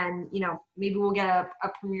interesting. And, you know, maybe we'll get a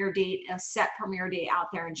premiere date, a set premiere date out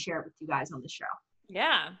there and share it with you guys on the show.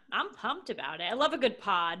 Yeah, I'm pumped about it. I love a good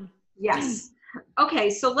pod. Yes. Okay,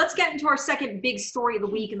 so let's get into our second big story of the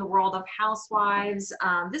week in the world of housewives.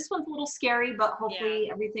 This one's a little scary, but hopefully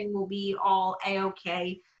everything will be all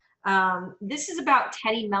A-okay. This is about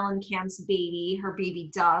Teddi Mellencamp's baby, her baby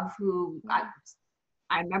Dove, who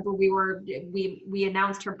I remember we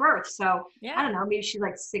announced her birth. So I don't know, maybe she's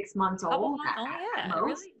like 6 months old.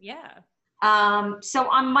 Really? Yeah. So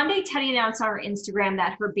on Monday, Teddi announced on her Instagram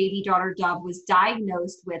that her baby daughter Dove was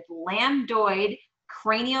diagnosed with lambdoid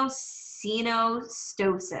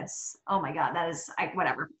craniosynostosis. Oh my God, that is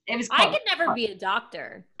whatever. It was close. I could never be a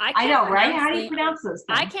doctor. I know, right? How do you pronounce those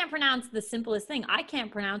things? I can't pronounce the simplest thing. I can't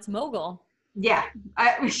pronounce mogul. Yeah,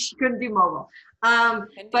 she couldn't do mogul.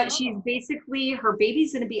 But she's basically, her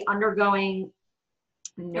baby's going to be undergoing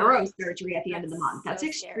neurosurgery at the end of the month. That's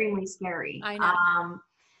extremely scary. I know.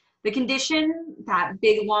 The condition, that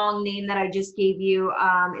big long name that I just gave you,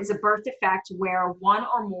 is a birth defect where one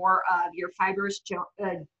or more of your fibrous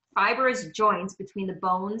joints between the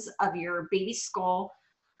bones of your baby's skull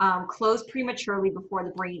close prematurely before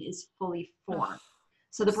the brain is fully formed.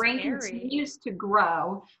 So the brain continues to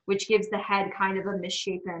grow, which gives the head kind of a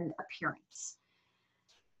misshapen appearance.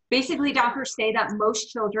 Basically, doctors say that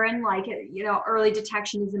most children, like, you know, early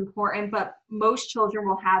detection is important, but most children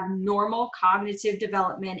will have normal cognitive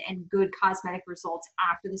development and good cosmetic results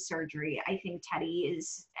after the surgery. I think Teddi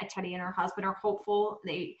and her husband are hopeful.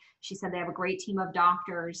 She said they have a great team of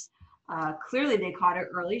doctors. Clearly, they caught it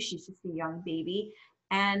early. She's just a young baby.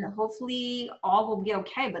 And hopefully all will be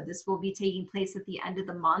okay, but this will be taking place at the end of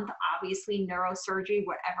the month. Obviously, neurosurgery,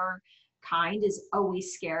 whatever kind, is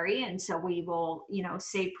always scary, and so we will, you know,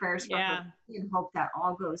 say prayers for her and hope that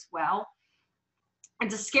all goes well.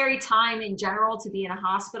 It's a scary time in general to be in a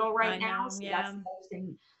hospital right now. So that's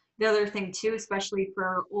the other thing too, especially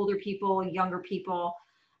for older people, younger people.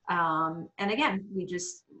 And again, we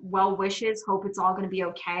just well wishes, hope it's all going to be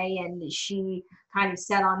okay. And she kind of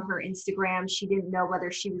said on her Instagram she didn't know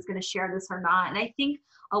whether she was going to share this or not. And I think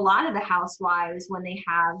a lot of the housewives, a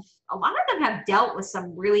lot of them have dealt with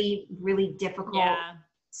some really, really difficult,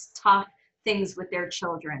 tough things with their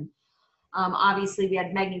children. Obviously, we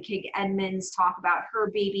had Megan King Edmonds talk about her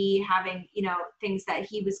baby having, you know, things that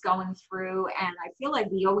he was going through. And I feel like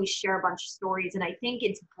we always share a bunch of stories. And I think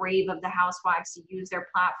it's brave of the housewives to use their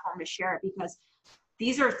platform to share it, because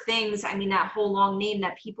these are things, I mean, that whole long name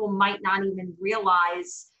that people might not even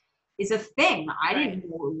realize is a thing. I didn't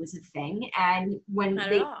know it was a thing. And when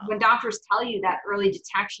doctors tell you that early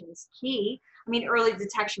detection is key, I mean, early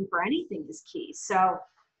detection for anything is key. So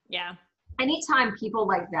yeah. Anytime people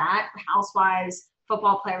like that, housewives,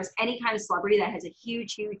 football players, any kind of celebrity that has a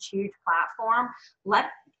huge, huge, huge platform,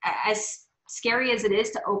 as scary as it is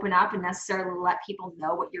to open up and necessarily let people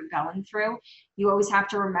know what you're going through, you always have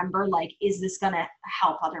to remember, like, is this going to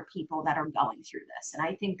help other people that are going through this? And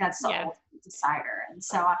I think that's the ultimate decider. And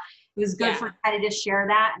so it was good for Teddy to share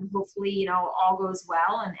that, and hopefully, you know, all goes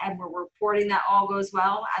well. And we're reporting that all goes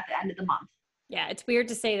well at the end of the month. Yeah, it's weird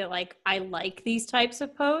to say that, like, I like these types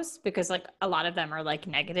of posts because, like, a lot of them are, like,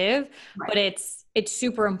 negative, but it's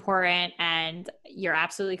super important, and you're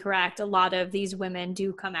absolutely correct. A lot of these women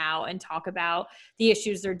do come out and talk about the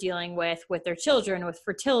issues they're dealing with their children, with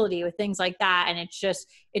fertility, with things like that, and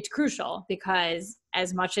it's crucial because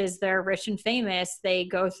as much as they're rich and famous, they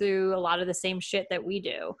go through a lot of the same shit that we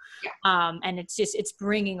do. Yeah. And it's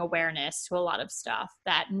bringing awareness to a lot of stuff,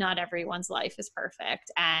 that not everyone's life is perfect,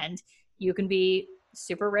 and you can be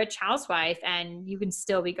super rich housewife and you can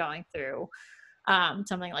still be going through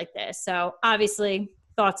something like this. So obviously,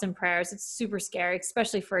 thoughts and prayers. It's super scary,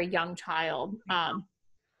 especially for a young child.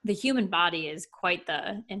 The human body is quite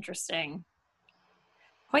the interesting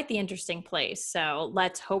place. So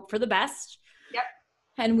let's hope for the best. Yep.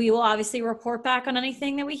 And we will obviously report back on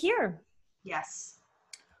anything that we hear. Yes.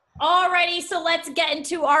 Alrighty, so let's get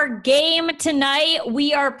into our game tonight.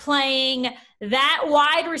 We are playing That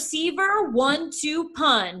Wide Receiver 1-2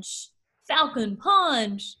 Punch. Falcon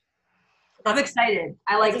Punch. I'm excited.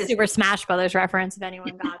 I like this. Super Smash Brothers reference if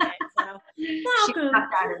anyone got it. So. Falcon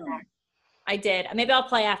Punch. I did. Maybe I'll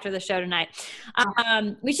play after the show tonight.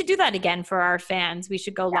 We should do that again for our fans. We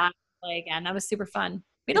should go live and play again. That was super fun.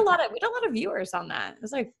 We had a lot of viewers on that. It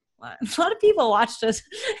was like a lot of people watched us.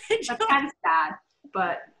 That's kind of sad.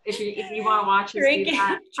 But if you want to watch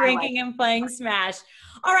us drinking and playing Smash.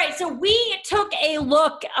 All right, so we took a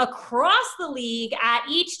look across the league at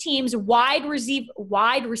each team's wide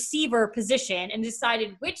receiver position and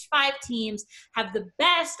decided which 5 teams have the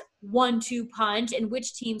best 1-2 punch and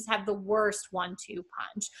which teams have the worst 1-2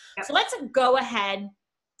 punch. Yep. So let's go ahead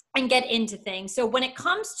and get into things. So when it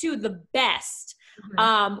comes to the best,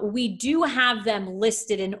 we do have them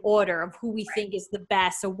listed in order of who we think is the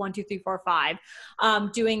best. So 1, 2, 3, 4, 5,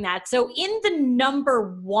 doing that. So in the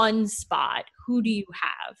number 1 spot, who do you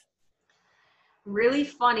have? Really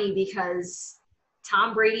funny because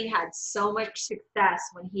Tom Brady had so much success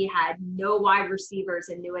when he had no wide receivers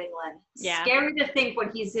in New England. Yeah. Scary to think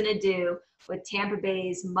what he's going to do with Tampa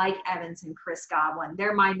Bay's Mike Evans and Chris Godwin.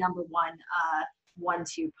 They're my number 1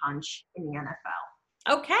 1-2 punch in the NFL.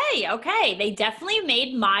 Okay. They definitely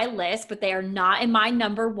made my list, but they are not in my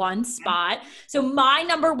number 1 spot. So my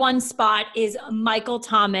number 1 spot is Michael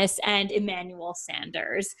Thomas and Emmanuel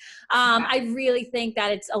Sanders. I really think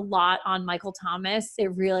that it's a lot on Michael Thomas. A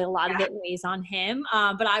lot of it weighs on him,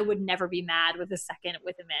 but I would never be mad with a second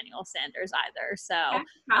with Emmanuel Sanders either. So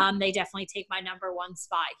they definitely take my number 1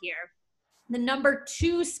 spot here. The number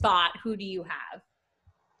 2 spot, who do you have?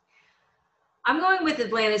 I'm going with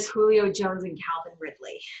Atlanta's Julio Jones and Calvin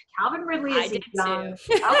Ridley. Calvin Ridley is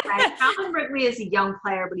Calvin Ridley is a young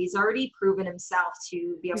player, but he's already proven himself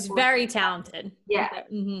to be He's very talented. Yeah.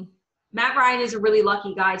 Matt Ryan is a really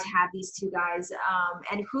lucky guy to have these 2 guys.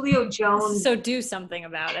 And Julio Jones. So do something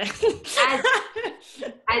about it.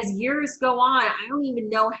 as years go on, I don't even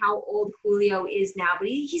know how old Julio is now, but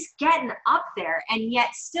he's getting up there. And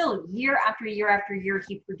yet still, year after year after year,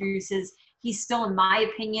 he produces. He's still, in my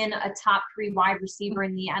opinion, a top 3 wide receiver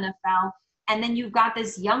in the NFL. And then you've got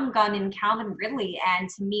this young gun in Calvin Ridley. And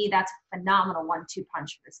to me, that's a phenomenal 1-2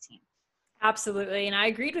 punch for this team. Absolutely. And I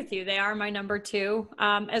agreed with you. They are my number 2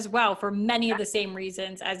 as well, for many of the same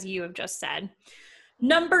reasons as you have just said.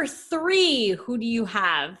 Number 3, who do you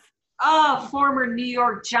have? Oh, former New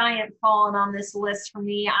York Giant falling on this list for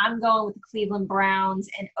me. I'm going with the Cleveland Browns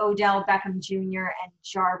and Odell Beckham Jr. and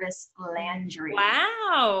Jarvis Landry.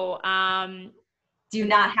 Wow. Do you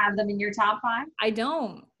not have them in your top 5? I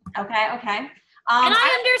don't. Okay. And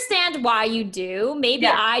I understand why you do. Maybe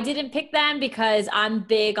I didn't pick them because I'm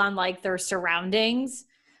big on, like, their surroundings.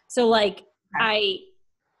 So, like,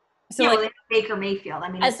 So yeah, like well, Baker Mayfield.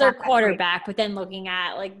 I mean, as it's their not that great. quarterback, but then looking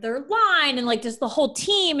at like their line and like just the whole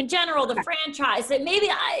team in general, the franchise, that maybe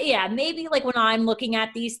maybe like when I'm looking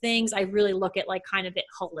at these things, I really look at like kind of it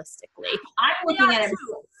holistically. I'm They looking are at it.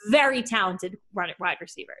 two very talented wide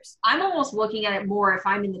receivers. I'm almost looking at it more if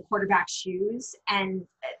I'm in the quarterback's shoes and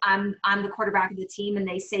I'm the quarterback of the team and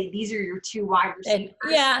they say these are your two wide receivers.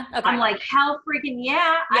 And, okay. I'm like, hell freaking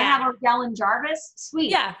yeah. I have Odell and Jarvis. Sweet.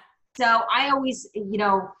 Yeah. So I always,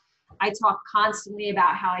 I talk constantly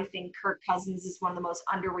about how I think Kirk Cousins is one of the most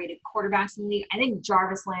underrated quarterbacks in the league. I think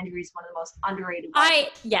Jarvis Landry is one of the most underrated.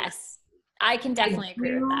 Yes, I can definitely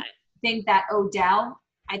agree with that. I think that Odell,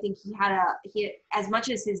 I think he as much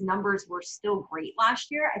as his numbers were still great last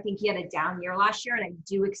year, I think he had a down year last year, and I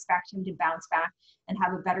do expect him to bounce back and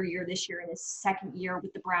have a better year this year in his second year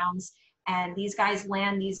with the Browns. And these guys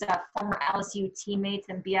land, these former LSU teammates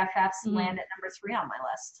and BFFs land at number 3 on my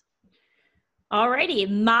list. Alrighty,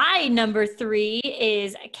 my number 3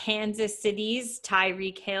 is Kansas City's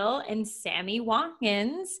Tyreek Hill and Sammy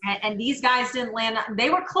Watkins. And these guys didn't land. They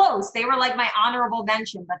were close. They were like my honorable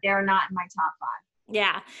mention, but they're not in my top 5.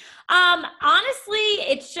 Yeah. Honestly,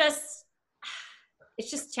 it's just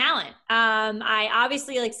talent. I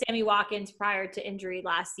obviously like Sammy Watkins prior to injury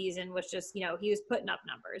last season was just, he was putting up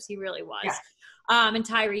numbers. He really was. Yeah. And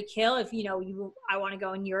Tyreek Hill, if, I want to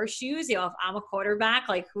go in your shoes, if I'm a quarterback,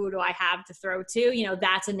 like who do I have to throw to?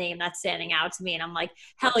 That's a name that's standing out to me. And I'm like,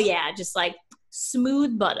 hell yeah, just like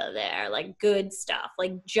smooth butter there, like good stuff,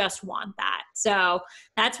 like just want that. So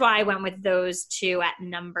that's why I went with those two at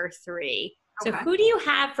number 3. So who do you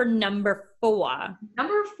have for number 4?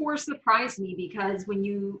 Number 4 surprised me because when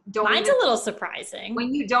you don't Mine's a little surprising.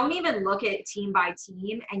 When you don't even look at team by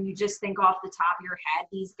team and you just think off the top of your head,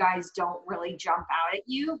 these guys don't really jump out at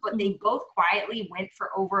you, but they both quietly went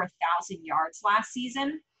for over 1,000 yards last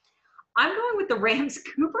season. I'm going with the Rams,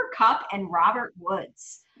 Cooper Kupp and Robert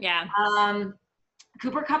Woods. Yeah.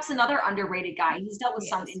 Cooper Kupp's another underrated guy. He's dealt with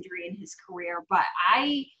some injury in his career, but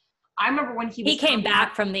I remember when he came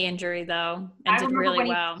back from the injury though and did really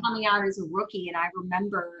well. He was coming out as a rookie, and I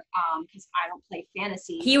remember because I don't play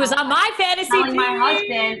fantasy. He was on my fantasy team. My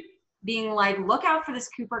husband being like, "Look out for this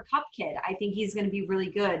Cooper Kupp kid. I think he's going to be really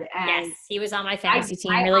good." And yes, he was on my fantasy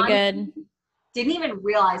team. Really good. Didn't even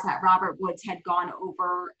realize that Robert Woods had gone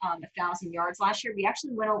over 1,000 yards last year. We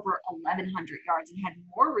actually went over 1,100 yards and had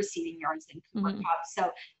more receiving yards than Cooper Kupp.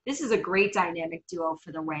 So this is a great dynamic duo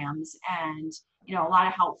for the Rams, and a lot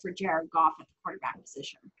of help for Jared Goff at the quarterback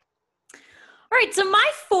position. All right, so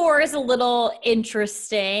my 4 is a little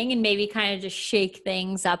interesting and maybe kind of just shake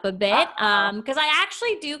things up a bit because I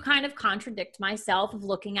actually do kind of contradict myself of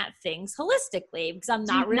looking at things holistically because I'm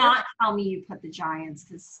not really. Not tell me you put the Giants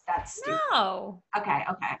because that's stupid. No. Okay.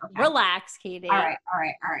 Relax, Katie. All right.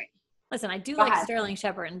 Listen, I do like Sterling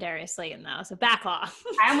Shepard and Darius Slayton, though, so back off.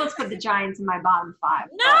 I almost put the Giants in my bottom 5.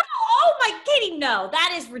 No! Oh, my Katie, no.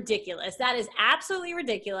 That is ridiculous. That is absolutely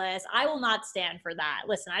ridiculous. I will not stand for that.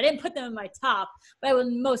 Listen, I didn't put them in my top, but I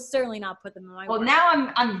would most certainly not put them in my Well,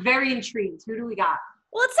 now I'm very intrigued. Who do we got?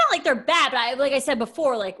 Well, it's not like they're bad, but like I said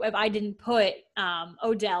before, like if I didn't put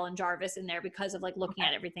Odell and Jarvis in there because of like looking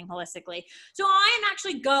at everything holistically. So I am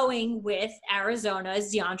actually going with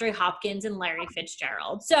Arizona's DeAndre Hopkins and Larry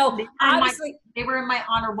Fitzgerald. So obviously they were in my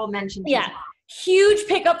honorable mentions. Yeah. Huge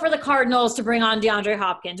pickup for the Cardinals to bring on DeAndre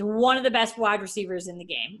Hopkins, one of the best wide receivers in the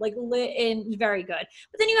game, very good.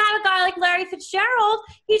 But then you have a guy like Larry Fitzgerald.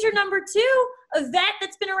 He's your number 2, a vet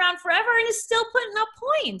that's been around forever and is still putting up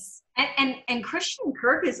points. And Christian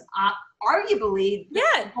Kirk is arguably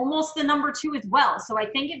almost the number 2 as well. So I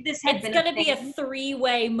think if this had been going to be a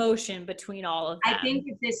 3-way motion between all of them. I think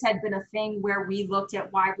if this had been a thing where we looked at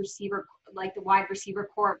wide receiver, like the wide receiver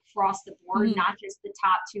core across the board, not just the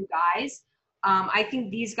top 2 guys. I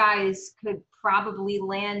think these guys could probably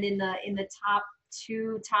land in the top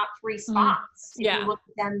 2, top 3 spots if you look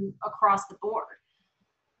at them across the board.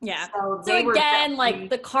 Yeah. So again, like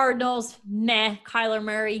the Cardinals, Kyler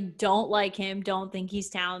Murray, don't like him, don't think he's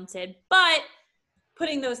talented. But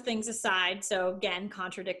putting those things aside, so again,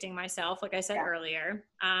 contradicting myself, like I said earlier.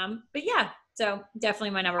 But yeah, so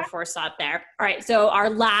definitely my number 4 slot there. All right. So our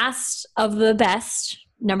last of the best,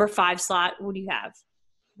 number 5 slot, what do you have?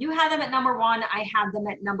 You have them at number 1. I have them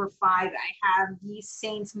at number 5. I have the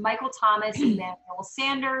Saints, Michael Thomas, Emmanuel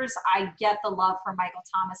Sanders. I get the love for Michael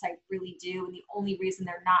Thomas. I really do. And the only reason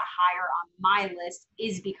they're not higher on my list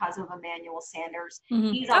is because of Emmanuel Sanders.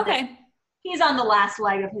 He's on the last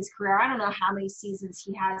leg of his career. I don't know how many seasons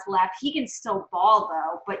he has left. He can still ball,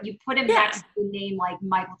 though. But you put him next to a name like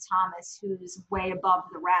Michael Thomas, who's way above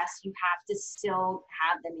the rest, you have to still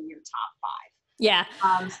have them in your top 5. Yeah,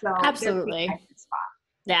 so absolutely.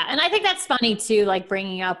 Yeah. And I think that's funny too, like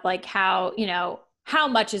bringing up like how, how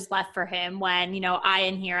much is left for him when, I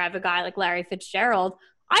in here have a guy like Larry Fitzgerald.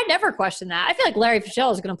 I never question that. I feel like Larry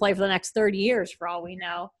Fitzgerald is going to play for the next 30 years for all we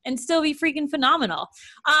know and still be freaking phenomenal.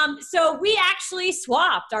 So we actually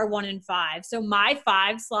swapped our 1 and 5. So my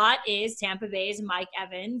 5 slot is Tampa Bay's Mike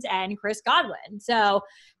Evans and Chris Godwin. So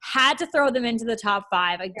had to throw them into the top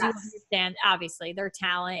 5. I do understand, obviously, their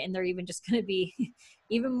talent, and they're even just going to be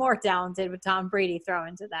even more talented with Tom Brady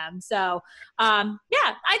throwing to them. So, I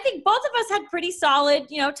think both of us had pretty solid,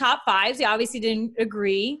 top 5s. We obviously didn't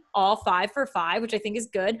agree all 5 for 5, which I think is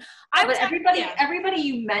good. But everybody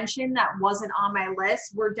you mentioned that wasn't on my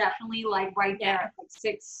list, were definitely like right there at like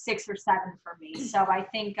 6 or 7 for me. So I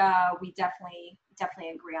think we definitely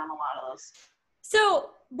agree on a lot of those. So,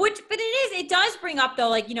 it does bring up though,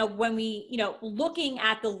 like, when we, looking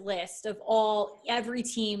at the list of every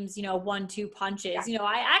team's, 1-2 punches,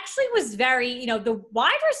 I actually was very, the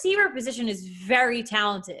wide receiver position is very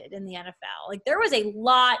talented in the NFL. Like there was a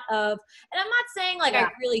lot of, and I'm not saying like I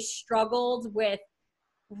really struggled with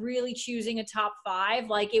really choosing a top 5.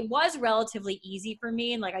 Like it was relatively easy for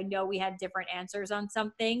me. And like, I know we had different answers on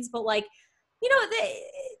some things, but like, there are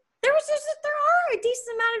a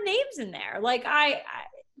decent amount of names in there. Like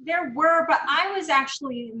there were, but I was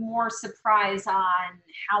actually more surprised on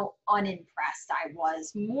how unimpressed I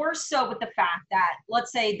was. More so with the fact that,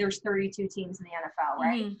 let's say there's 32 teams in the NFL,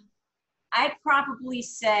 right? Mm-hmm. I'd probably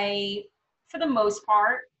say, for the most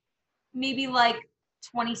part, maybe like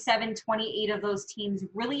 27, 28 of those teams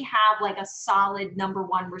really have like a solid number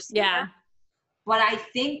 1 receiver. Yeah. But I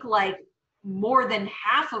think like more than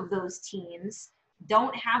half of those teams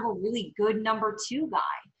don't have a really good number 2 guy.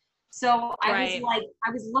 So I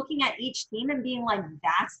was looking at each team and being like,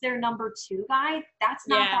 that's their number 2 guy. That's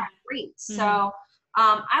not that great. Mm-hmm. So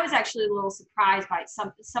I was actually a little surprised by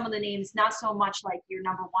some of the names, not so much like your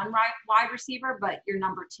number 1 wide receiver, but your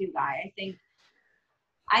number 2 guy.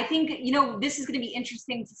 I think, this is going to be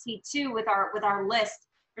interesting to see too with our list.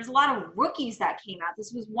 There's a lot of rookies that came out.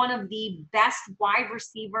 This was one of the best wide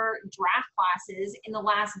receiver draft classes in the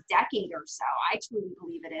last decade or so. I truly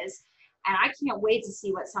believe it is. And I can't wait to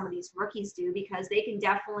see what some of these rookies do, because they can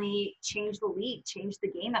definitely change the league, change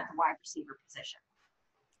the game at the wide receiver position.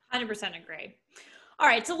 100% agree. All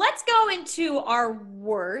right, so let's go into our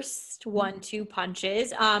worst 1-2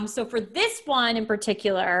 punches. So for this one in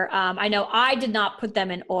particular, I know I did not put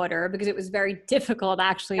them in order because it was very difficult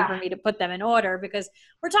actually for me to put them in order, because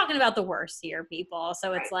we're talking about the worst here, people.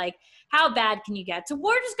 So it's like, how bad can you get? So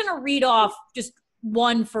we're just going to read off just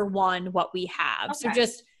one for one what we have. Okay. So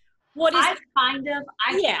just what is I kind of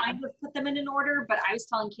put them in an order, but I was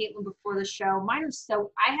telling Caitlin before the show, I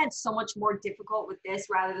had so much more difficult with this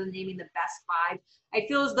rather than naming the best 5. I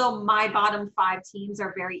feel as though my bottom 5 teams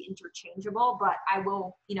are very interchangeable, but I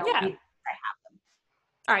will, read I have them.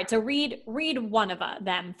 All right. So read one of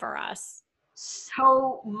them for us.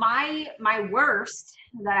 So my worst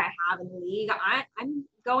that I have in the league, I'm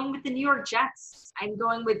going with the New York Jets. I'm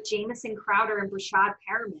going with Jamison Crowder and Brashad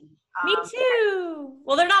Perriman. Me too.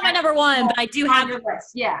 Well, they're not my number 1, but I do have them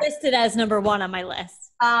listed as number 1 on my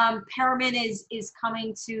list. Perriman is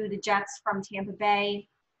coming to the Jets from Tampa Bay.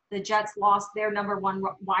 The Jets lost their number 1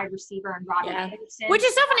 wide receiver in Robbie Anderson. Which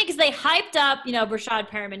is so funny because they hyped up, Brashad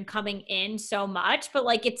Perriman coming in so much, but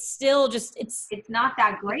like it's still just it's not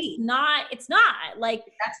that great. It's not like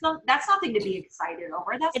that's nothing to be excited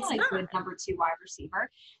over. That's not a good number 2 wide receiver.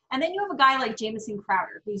 And then you have a guy like Jamison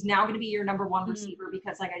Crowder, who's now going to be your number 1 receiver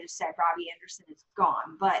because, like I just said, Robbie Anderson is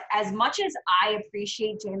gone. But as much as I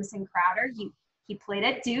appreciate Jamison Crowder, he played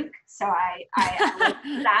at Duke, so I like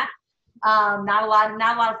that. Not a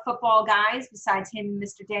lot of football guys besides him,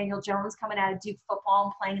 Mr. Daniel Jones, coming out of Duke football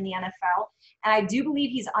and playing in the NFL. And I do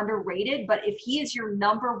believe he's underrated, but if he is your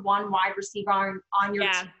number 1 wide receiver on your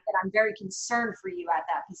team, then I'm very concerned for you at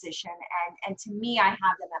that position. And to me, I have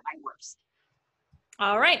them at my worst.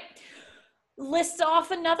 All right. List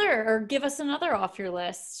off another, or give us another off your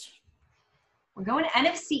list. We're going to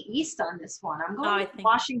NFC East on this one. I'm going with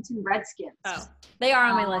Washington Redskins. Oh, they are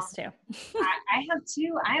on my list too. I have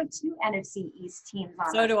two NFC East teams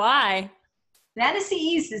on. So do I. The NFC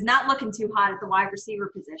East is not looking too hot at the wide receiver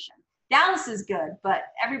position. Dallas is good, but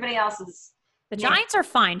everybody else is. The Giants are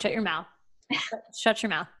fine. Shut your mouth. Shut your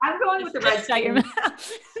mouth. I'm going with the Redskins. Shut your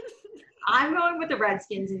mouth. I'm going with the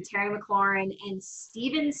Redskins and Terry McLaurin and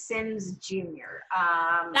Steven Sims Jr.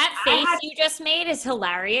 That face you just made is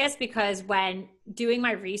hilarious because when doing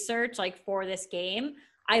my research, like for this game,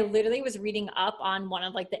 I literally was reading up on one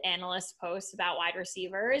of like the analyst posts about wide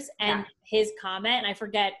receivers, and Yeah. his comment, and I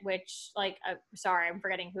forget which, like, sorry, I'm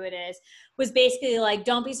forgetting who it is, was basically like,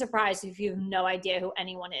 don't be surprised if you have no idea who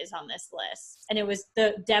anyone is on this list. And it was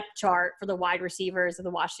the depth chart for the wide receivers of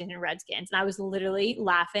the Washington Redskins. And I was literally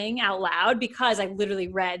laughing out loud because I literally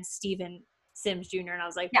read Steven Sims Jr. and I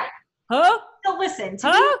was like, Yeah. huh? So listen,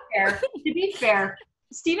 to be fair,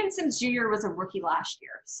 Steven Sims Jr. was a rookie last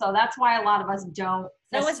year. So that's why a lot of us don't.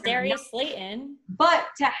 So was Darius Slayton. But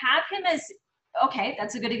to have him as, okay,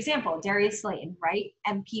 that's a good example. Darius Slayton, right?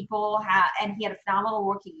 And and he had a phenomenal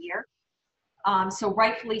rookie year. So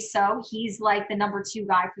rightfully so, he's like the number 2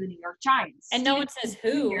 guy for the New York Giants. And no one says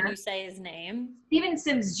who when you say his name. Steven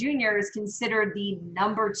Sims Jr. is considered the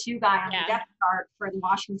number 2 guy on the depth chart for the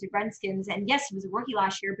Washington Redskins. And yes, he was a rookie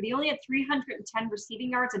last year, but he only had 310 receiving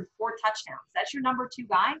yards and 4 touchdowns. That's your number 2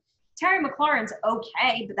 guy. Terry McLaurin's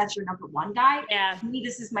okay, but that's your number 1 guy. Yeah. To me,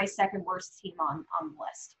 this is my second worst team on the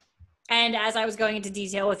list. And as I was going into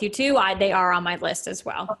detail with you too, they are on my list as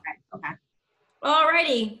well. Okay.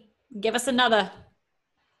 Alrighty. Give us another.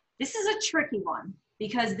 This is a tricky one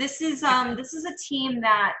because this is a team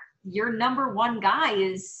that your number 1 guy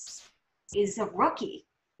is a rookie.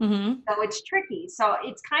 Mm-hmm. So it's tricky. So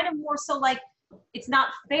it's kind of more so like it's not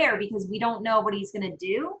fair because we don't know what he's going to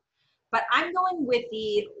do. But I'm going with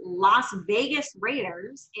the Las Vegas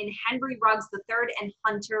Raiders in Henry Ruggs III and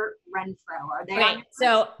Hunter Renfrow. Are they? Okay,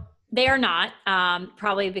 so they are not,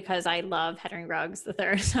 probably because I love Henry Ruggs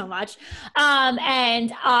III so much.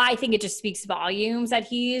 And I think it just speaks volumes that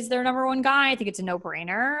he's their number 1 guy. I think it's a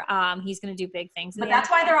no-brainer. He's going to do big things. But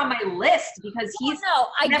that's why they're on my list because he's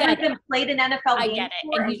never been played an NFL game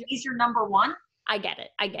before, and he's your number 1. I get it.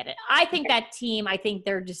 I think that team,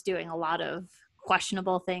 they're just doing a lot of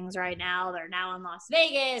questionable things right now. They're now in Las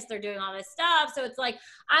Vegas. They're doing all this stuff. So it's like,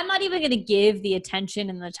 I'm not even going to give the attention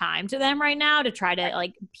and the time to them right now to try to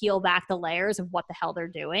like peel back the layers of what the hell they're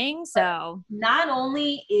doing. So not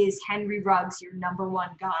only is Henry Ruggs your number 1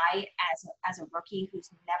 guy as a rookie who's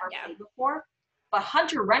never played before, but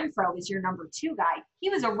Hunter Renfrow is your number 2 guy. He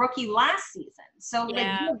was a rookie last season. So like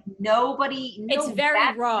nobody. It's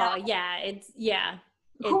very raw. And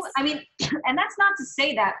that's not to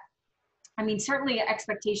say that, certainly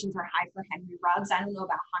expectations are high for Henry Ruggs. I don't know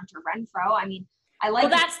about Hunter Renfrow.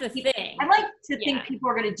 That's the thing. I like to think people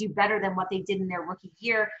are going to do better than what they did in their rookie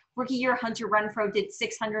year. Rookie year, Hunter Renfrow did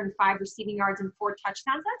 605 receiving yards and 4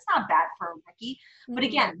 touchdowns. That's not bad for a rookie. Mm-hmm. But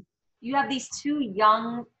again, you have these 2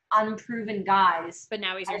 young, unproven guys. But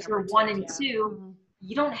now he's your 1 and 2. Mm-hmm.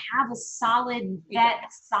 You don't have a solid vet,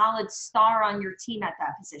 solid star on your team at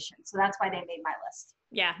that position. So that's why they made my list.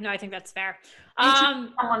 Yeah, no, I think that's fair.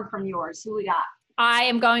 Someone from yours. Who we got? I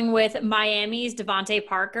am going with Miami's Devontae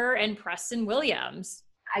Parker and Preston Williams.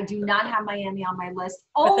 I do not have Miami on my list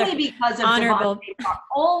only because of Devontae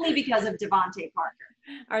Parker.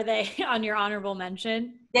 Are they on your honorable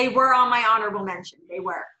mention? They were on my honorable mention. They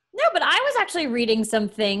were. No, but I was actually reading some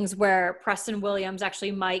things where Preston Williams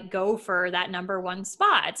actually might go for that number 1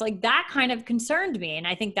 spot. It's like that kind of concerned me. And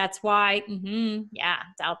I think that's why,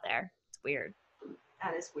 it's out there. It's weird.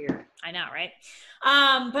 That is weird. I know, right?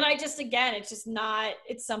 But it's just not,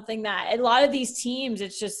 it's something that a lot of these teams,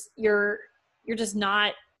 it's just, you're just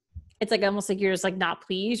not, it's like almost like you're just like not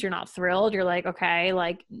pleased. You're not thrilled. You're like, okay,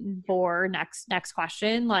 like bored, next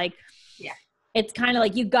question. Like, yeah. It's kind of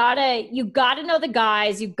like you gotta know the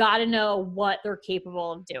guys. You gotta know what they're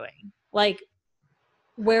capable of doing, like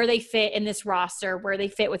where they fit in this roster, where they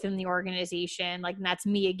fit within the organization. Like, and that's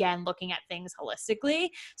me again looking at things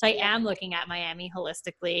holistically. So I am looking at Miami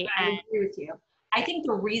holistically. I agree with you. I think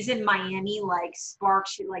the reason Miami like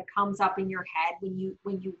sparks you, like comes up in your head when you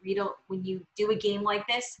do a game like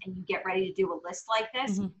this and you get ready to do a list like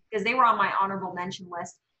this, because they were on my honorable mention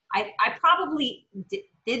list. I probably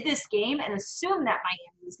did this game and assumed that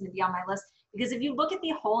Miami was going to be on my list because if you look at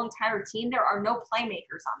the whole entire team, there are no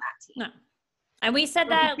playmakers on that team. No. And we said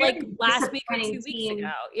that like last week or 2 weeks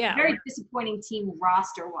ago. Yeah. Very disappointing team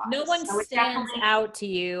roster-wise. No one stands out to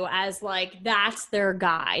you as like, that's their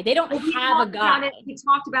guy. They don't have a guy. We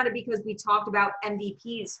talked about it because we talked about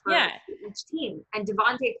MVPs for each team. And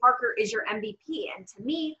Devontae Parker is your MVP. And to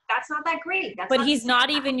me, that's not that great. But he's not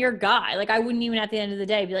even your guy. Like, I wouldn't even at the end of the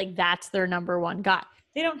day be like, that's their number 1 guy.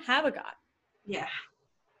 They don't have a guy. Yeah.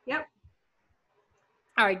 Yep.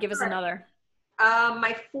 All right, give us another.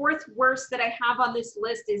 My 4th worst that I have on this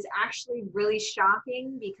list is actually really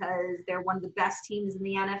shocking because they're one of the best teams in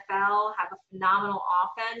the NFL, have a phenomenal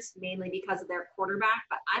offense, mainly because of their quarterback.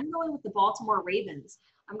 But I'm going with the Baltimore Ravens.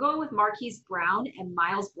 I'm going with Marquise Brown and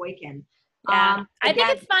Miles Boykin. Yeah. I think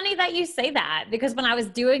Again, it's funny that you say that, because when I was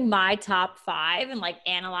doing my top 5 and like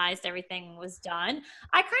analyzed everything was done,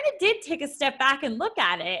 I kind of did take a step back and look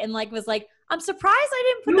at it and like was like, I'm surprised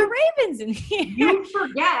I didn't put the Ravens in here.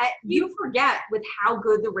 you forget with how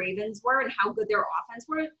good the Ravens were and how good their offense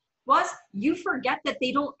was. You forget that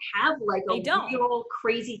they don't have like a real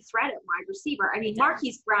crazy threat at wide receiver. I mean,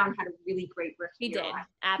 Marquise Brown had a really great rookie year. He did.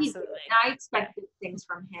 Absolutely. And I expected things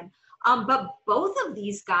from him. But both of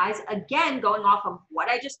these guys, again, going off of what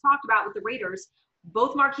I just talked about with the Raiders,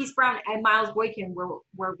 both Marquise Brown and Miles Boykin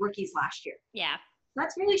were rookies last year. Yeah.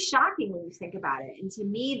 That's really shocking when you think about it. And to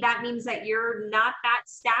me, that means that you're not that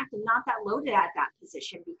stacked and not that loaded at that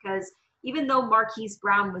position, because even though Marquise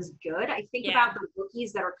Brown was good, I think about the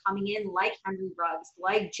rookies that are coming in like Henry Ruggs,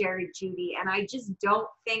 like Jerry Jeudy, and I just don't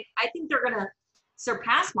think – I think they're going to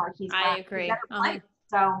surpass Marquise Brown. I agree.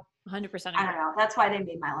 So 100%. I don't know. That's why they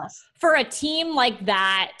made my list. For a team like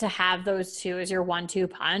that to have those two as your 1-2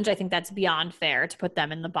 punch, I think that's beyond fair to put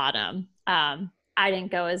them in the bottom. I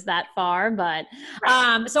didn't go as that far, but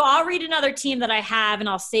so I'll read another team that I have and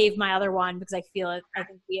I'll save my other one because I think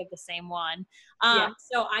we have the same one.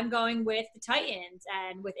 So I'm going with the Titans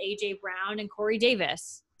and with AJ Brown and Corey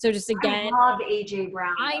Davis. So just again, I love AJ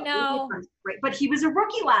Brown. I know, great, but he was a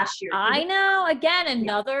rookie last year. I know. Again,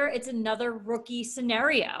 it's another rookie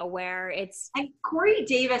scenario where and Corey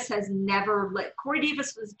Davis has never Corey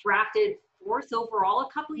Davis was drafted 4th overall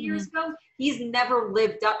a couple of years ago. He's never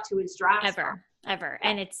lived up to his draft ever.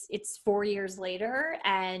 And it's 4 years later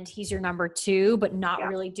and he's your number 2, but not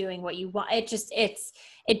really doing what you want.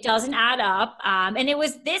 It doesn't add up. And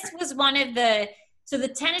this was one of so the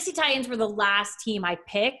Tennessee Titans were the last team I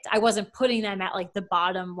picked. I wasn't putting them at like the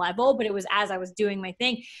bottom level, but it was as I was doing my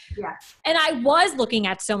thing. Yeah. And I was looking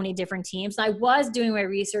at so many different teams. I was doing my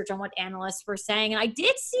research on what analysts were saying. And I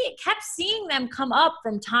kept seeing them come up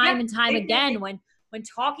from time and time again when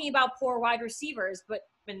talking about poor wide receivers,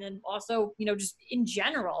 and then also, just in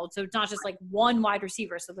general. So it's not just like one wide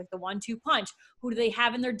receiver. So like the 1-2 punch, who do they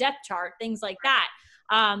have in their depth chart? Things like that.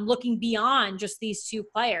 Looking beyond just these 2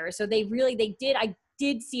 players. So I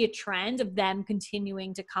did see a trend of them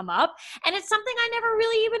continuing to come up. And it's something I never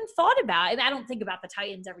really even thought about. I don't think about the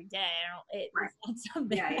Titans every day. It's not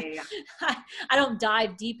something. I don't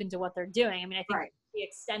dive deep into what they're doing. I mean, I think the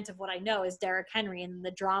extent of what I know is Derrick Henry and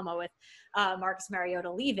the drama with Marcus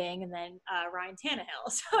Mariota leaving and then Ryan Tannehill.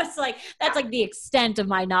 So it's like, that's like the extent of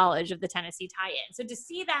my knowledge of the Tennessee Titans. So to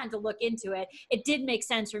see that and to look into it, it did make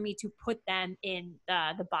sense for me to put them in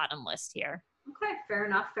the bottom list here. Okay, fair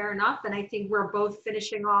enough. And I think we're both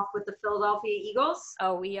finishing off with the Philadelphia Eagles.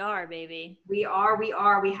 Oh, we are, baby. We are. We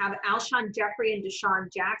have Alshon Jeffrey and Deshaun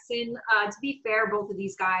Jackson. To be fair, both of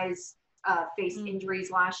these guys faced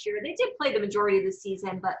injuries last year. They did play the majority of the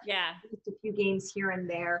season, but just a few games here and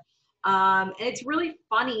there. And it's really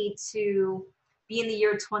funny to be in the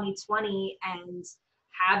year 2020 and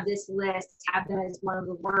have this list, have them as one of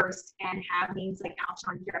the worst, and have names like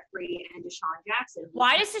Alshon Jeffrey and Deshaun Jackson.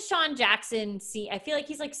 Why does Deshaun Jackson I feel like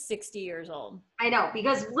he's like 60 years old. I know,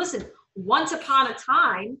 because listen, once upon a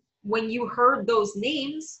time, when you heard those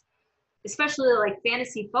names, especially like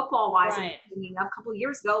fantasy football wise, a couple of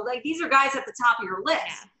years ago, like these are guys at the top of your list.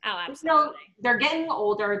 Yeah. Oh, absolutely. They're getting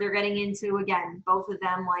older. They're getting into, again, both of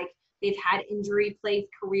them, like they've had injury-plagued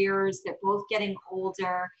careers. They're both getting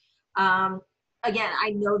older. Again, I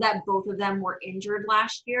know that both of them were injured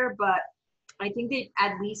last year, but I think they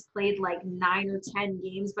at least played like 9 or 10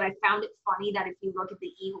 games. But I found it funny that if you look at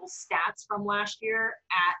the Eagles stats from last year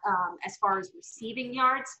at as far as receiving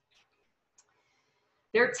yards,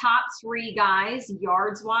 their top 3 guys,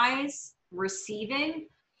 yards-wise, receiving,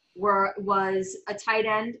 was a tight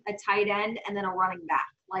end, and then a running back.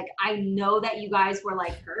 Like, I know that you guys were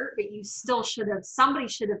like hurt, but you still somebody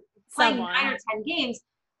should have played 9 or 10 games.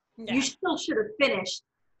 Yeah. You still should have finished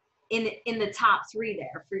in the top 3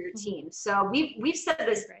 there for your team. So we've said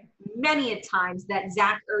this many a times that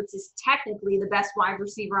Zach Ertz is technically the best wide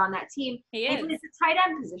receiver on that team. He is. It's a tight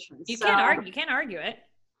end position. You can't argue it.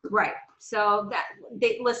 Right. So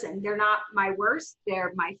they're not my worst.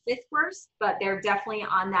 They're my 5th worst, but they're definitely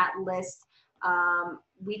on that list.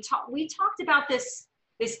 We talked about this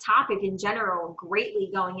topic in general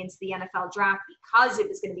greatly going into the NFL draft because it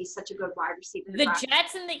was going to be such a good wide receiver. The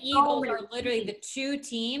Jets and the Eagles are literally the 2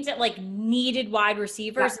 teams that like needed wide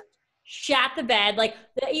receivers. Shat the bed. Like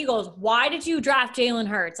the Eagles, why did you draft Jalen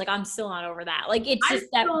Hurts? Like I'm still not over that. Like I'm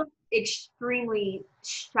still extremely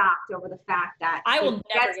shocked over the fact that I will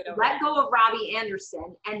never get over let go of Robbie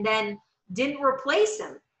Anderson and then didn't replace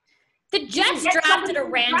him. The Jets drafted a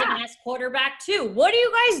random ass quarterback too. What are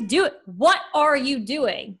you guys doing? What are you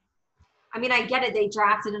doing? I mean, I get it. They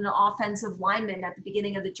drafted an offensive lineman at the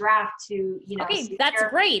beginning of the draft to, Okay, that's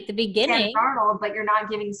great. The Sam beginning. Darnold, but you're not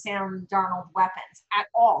giving Sam Darnold weapons at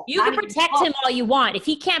all. You can protect him all you want. If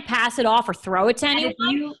he can't pass it off or throw it to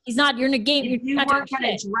anyone, he's not. You're in a game. If you weren't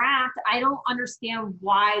going to draft, I don't understand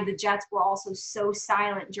why the Jets were also so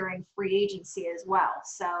silent during free agency as well.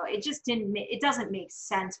 So it just didn't. It doesn't make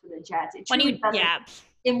sense for the Jets. It truly doesn't.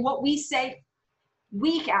 In what we say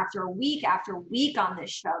week after week after week on this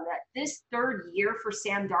show, that this third year for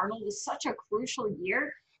Sam Darnold is such a crucial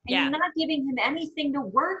year, and you're not giving him anything to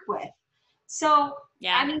work with. So,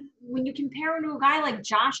 I mean, when you compare him to a guy like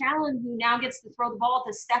Josh Allen, who now gets to throw the ball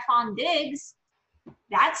to Stephon Diggs,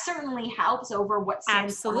 that certainly helps over what Sam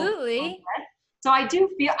Darnold did. So I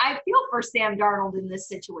feel for Sam Darnold in this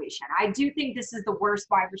situation. I do think this is the worst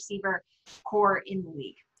wide receiver core in the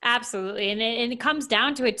league. Absolutely. And it comes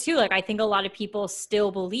down to it too. Like, I think a lot of people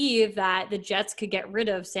still believe that the Jets could get rid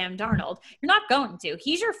of Sam Darnold. You're not going to.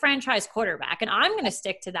 He's your franchise quarterback. And I'm going to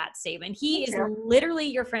stick to that statement. He is literally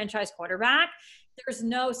your franchise quarterback.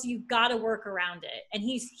 So you've got to work around it. And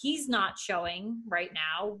he's not showing right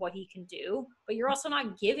now what he can do, but you're also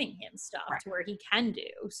not giving him stuff to where he can do.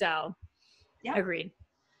 So agreed.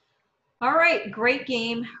 All right. Great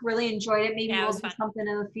game. Really enjoyed it. Maybe we'll do something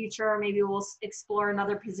in the future. Maybe we'll explore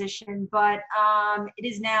another position. But it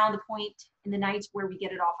is now the point in the night where we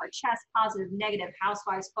get it off our chest. Positive, negative,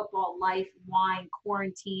 housewives, football, life, wine,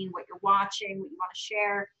 quarantine, what you're watching, what you want to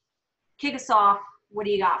share. Kick us off. What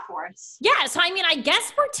do you got for us? Yeah. So, I mean, I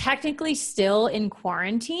guess we're technically still in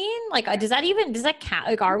quarantine. Like, does that count?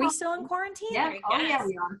 Like, are we still in quarantine? Yeah. Oh, yeah,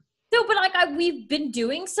 we are. So, but we've been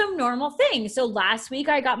doing some normal things. So last week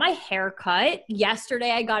I got my hair cut.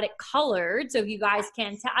 Yesterday I got it colored. So if you guys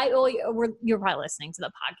can't tell, you're probably listening to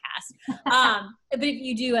the podcast. But if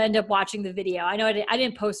you do end up watching the video, I know I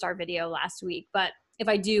didn't post our video last week, but if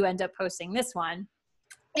I do end up posting this one,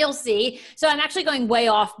 you'll see. So I'm actually going way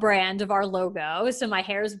off brand of our logo. So my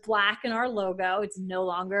hair is black in our logo. It's no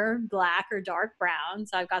longer black or dark brown.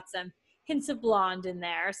 So I've got some hints of blonde in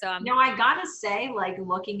there. So I gotta say, like,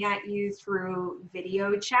 looking at you through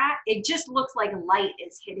video chat, it just looks like light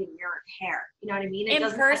is hitting your hair. You know what I mean? In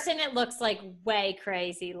person, it looks like way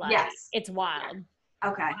crazy light. Yes. It's wild.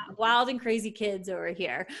 Okay. Wild and crazy kids over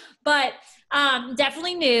here. But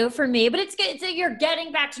definitely new for me. But it's good. It's like you're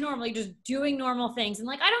getting back to normal. You're just doing normal things. And,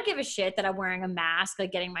 like, I don't give a shit that I'm wearing a mask,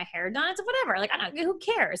 like getting my hair done. It's whatever. Like, who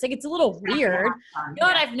cares? Like, it's a little weird. You know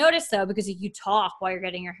what I've noticed, though, because if you talk while you're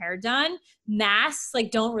getting your hair done, masks, like,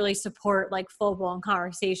 don't really support, like, full-blown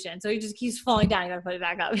conversation. So it just keeps falling down. You got to put it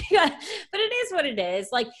back up. But it is what it is.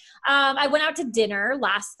 Like, I went out to dinner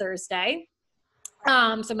last Thursday.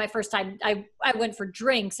 So my first time, I went for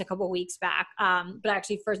drinks a couple weeks back, but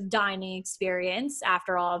actually first dining experience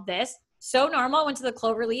after all of this. So normal. I went to the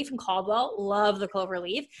Cloverleaf in Caldwell. Love the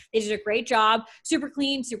Cloverleaf. They did a great job. Super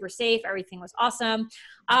clean, super safe. Everything was awesome.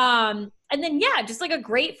 And then, just like a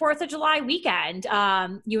great 4th of July weekend.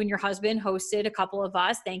 You and your husband hosted a couple of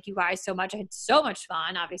us. Thank you guys so much. I had so much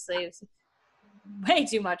fun. Obviously, it was way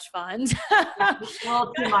too much fun.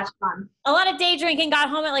 Well, too much fun. A lot of day drinking. Got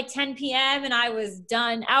home at like 10 p.m. and I was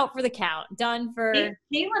done, out for the count. Done for.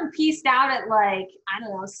 Caitlin pieced out at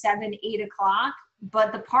 7, 8 o'clock,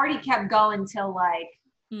 but the party kept going till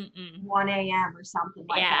 1 a.m. or something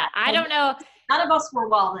like that. Yeah, I don't know. None of us were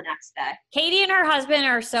well the next day. Katie and her husband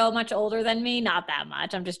are so much older than me. Not that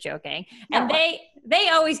much. I'm just joking. And they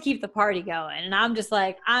always keep the party going. And I'm just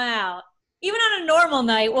like, I'm out. Even on a normal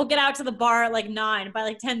night, we'll get out to the bar at 9.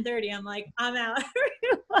 By 10:30, I'm like, I'm out.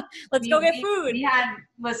 Let's go get food.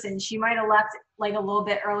 Listen, she might have left a little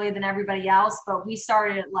bit earlier than everybody else, but we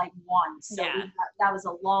started at 1. So that was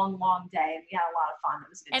a long, long day. And we had a lot of fun. It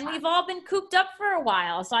was a good time. We've all been cooped up for a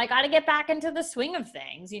while. So I got to get back into the swing of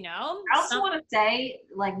things, I also want to say,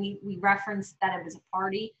 we referenced that it was a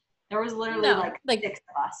party. There was literally 6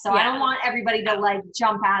 of us. So I don't want everybody to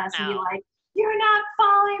jump at us and be like, you're not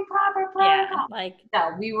following proper protocol.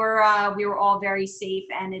 No, we were all very safe,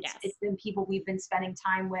 and it's been people we've been spending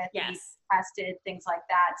time with. We've tested things like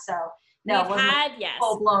that. So no, it wasn't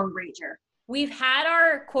full blown rager. We've had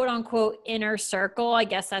our quote unquote inner circle. I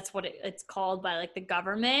guess that's what it's called by the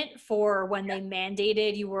government, for when they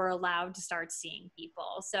mandated you were allowed to start seeing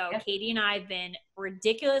people. So Katie and I have been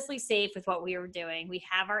ridiculously safe with what we were doing. We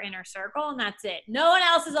have our inner circle, and that's it. No one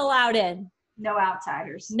else is allowed in. No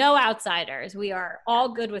outsiders. No outsiders. We are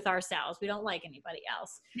all good with ourselves. We don't like anybody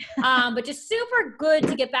else. But just super good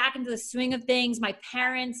to get back into the swing of things. My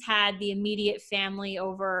parents had the immediate family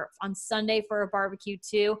over on Sunday for a barbecue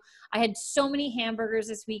too. I had so many hamburgers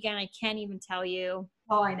this weekend. I can't even tell you.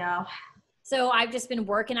 Oh, I know. So I've just been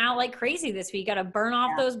working out like crazy this week. Got to burn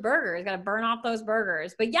off those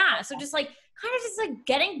burgers. But yeah, so just like kind of just like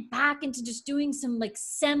getting back into just doing some like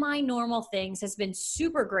semi-normal things has been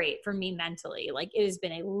super great for me mentally. Like it has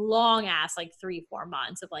been a long ass like 3-4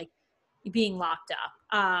 months of like being locked up.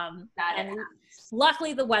 And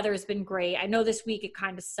luckily the weather's been great. I know this week it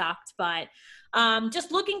kind of sucked, but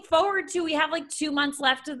just looking forward to, we have like 2 months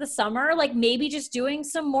left of the summer, like maybe just doing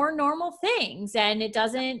some more normal things, and it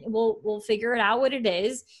doesn't, we'll figure it out what it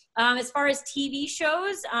is. As far as TV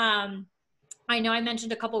shows, I know I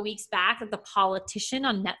mentioned a couple weeks back that The Politician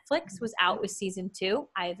on Netflix was out with season 2.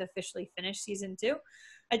 I have officially finished season 2.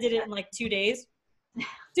 I did it in like 2 days.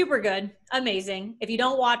 Super good. Amazing. If you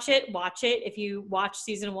don't watch it, watch it. If you watch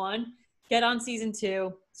season 1, get on season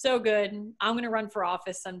 2. So good. I'm going to run for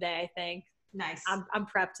office someday, I think. Nice. I'm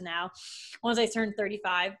prepped now. Once I turn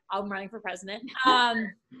 35, I'm running for president.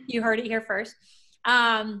 You heard it here first.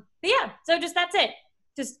 But yeah, so just that's it.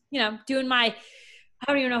 Just, doing my,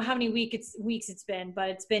 I don't even know how many weeks it's been, but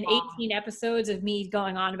it's been 18 episodes of me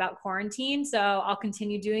going on about quarantine. So I'll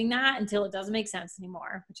continue doing that until it doesn't make sense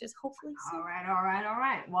anymore, which is hopefully soon. All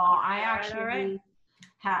right. Well, I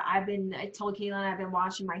told Keelan I've been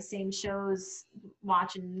watching my same shows,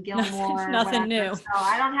 watching Gilmore. Nothing new. So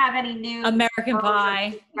I don't have any new American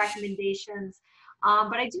Pie recommendations.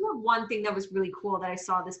 But I do have one thing that was really cool that I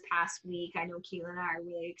saw this past week. I know Keelan and I are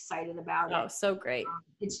really excited about it. Oh, so great.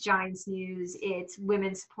 It's Giants news. It's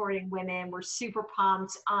women supporting women. We're super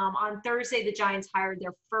pumped. On Thursday, the Giants hired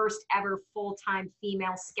their first ever full-time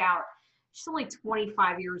female scout. She's only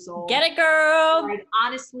 25 years old. Get it, girl. Like,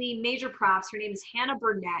 honestly, major props. Her name is Hannah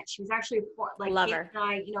Burnett. She was actually Love her.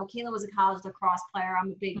 Keelan was a college lacrosse player.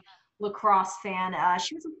 I'm a big lacrosse fan.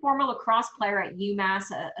 She was a former lacrosse player at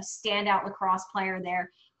UMass, a standout lacrosse player there,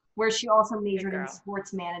 where she also majored in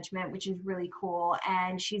sports management, which is really cool.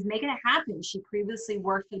 And she's making it happen. She previously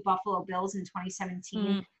worked for the Buffalo Bills in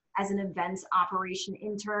 2017 as an events operation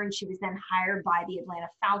intern. She was then hired by the Atlanta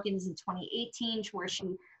Falcons in 2018, where she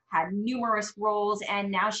had numerous roles,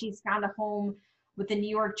 and now she's found a home with the New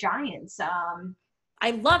York Giants.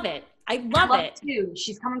 I love it. I love it too.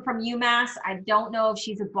 She's coming from UMass. I don't know if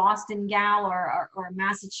she's a Boston gal or a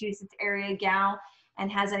Massachusetts area gal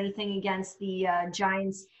and has anything against the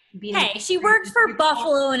Giants being. Hey, she worked for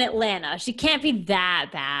Buffalo and Atlanta. She can't be that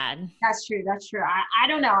bad. That's true. I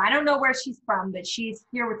don't know. I don't know where she's from, but she's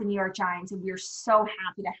here with the New York Giants, and we're so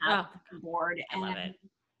happy to have her on board. I love it.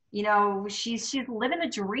 She's living a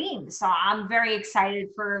dream. So I'm very excited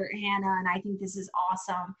for Hannah, and I think this is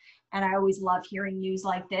awesome. And I always love hearing news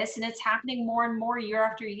like this. And it's happening more and more year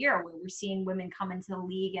after year, where we're seeing women come into the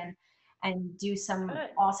league and do some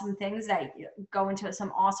awesome things, that go into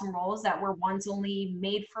some awesome roles that were once only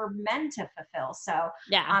made for men to fulfill. So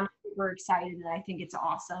yeah, I'm super excited, and I think it's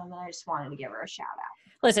awesome. And I just wanted to give her a shout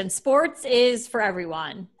out. Listen, sports is for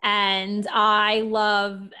everyone. And I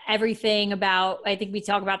love everything about, I think we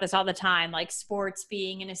talk about this all the time, like sports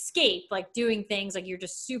being an escape, like doing things like you're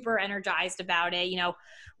just super energized about it.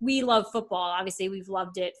 We love football. Obviously, we've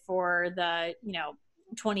loved it for the,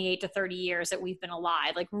 28 to 30 years that we've been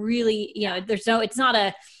alive. Like really, it's not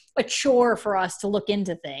a chore for us to look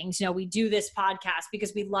into things. We do this podcast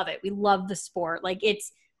because we love it. We love the sport. Like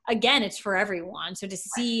it's for everyone. So to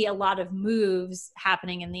see a lot of moves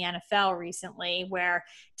happening in the NFL recently where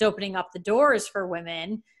it's opening up the doors for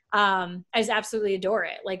women, I just absolutely adore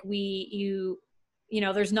it. Like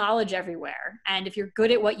there's knowledge everywhere. And if you're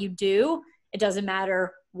good at what you do, it doesn't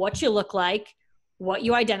matter what you look like, what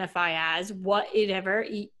you identify as, whatever,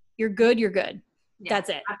 you're good. Yeah, that's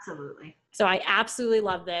it. Absolutely. So I absolutely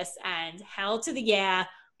love this, and hell to the yeah.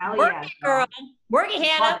 Hell Work yeah, it, girl. Work it,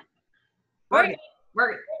 Hannah. Work it.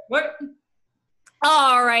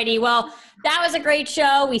 Alrighty. Well, that was a great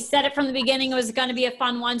show. We said it from the beginning. It was going to be a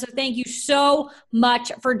fun one. So thank you so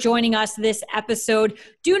much for joining us this episode.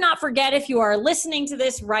 Do not forget, if you are listening to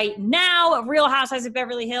this right now, Real Housewives of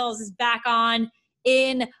Beverly Hills is back on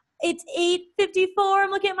it's 8:54.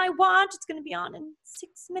 I'm looking at my watch. It's going to be on in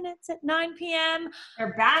 6 minutes at 9 p.m.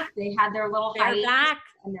 They're back. They had their little hiatus,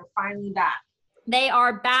 and they're finally back. They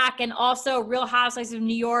are back. And also Real Housewives of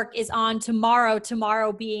New York is on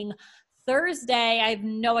tomorrow being Thursday. I have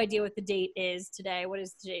no idea what the date is today. What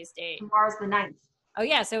is today's date? Tomorrow's the 9th. Oh,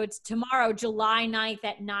 yeah. So it's tomorrow, July 9th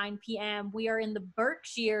at 9 p.m. We are in the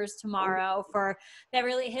Berkshires tomorrow for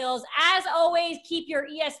Beverly Hills. As always, keep your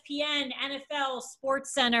ESPN, NFL,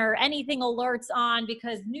 Sports Center, anything alerts on,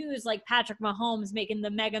 because news like Patrick Mahomes making the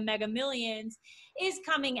mega millions is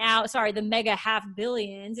coming out. Sorry, the mega half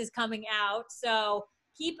billions is coming out. So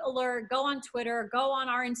keep alert. Go on Twitter. Go on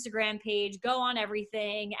our Instagram page. Go on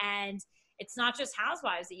everything. And it's not just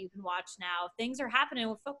Housewives that you can watch now. Things are happening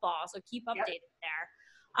with football, so keep updated there.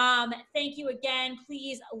 Thank you again.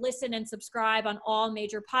 Please listen and subscribe on all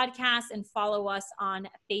major podcasts and follow us on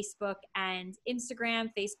Facebook and Instagram.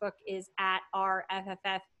 Facebook is at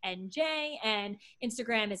RFFNJ and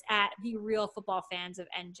Instagram is at The Real Football Fans of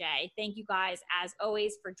NJ. Thank you guys, as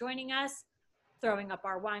always, for joining us. Throwing up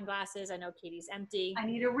our wine glasses. I know Katie's empty. I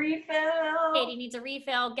need a refill. Katie needs a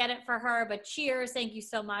refill. Get it for her. But cheers. Thank you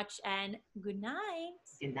so much. And good night.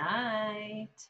 Good night.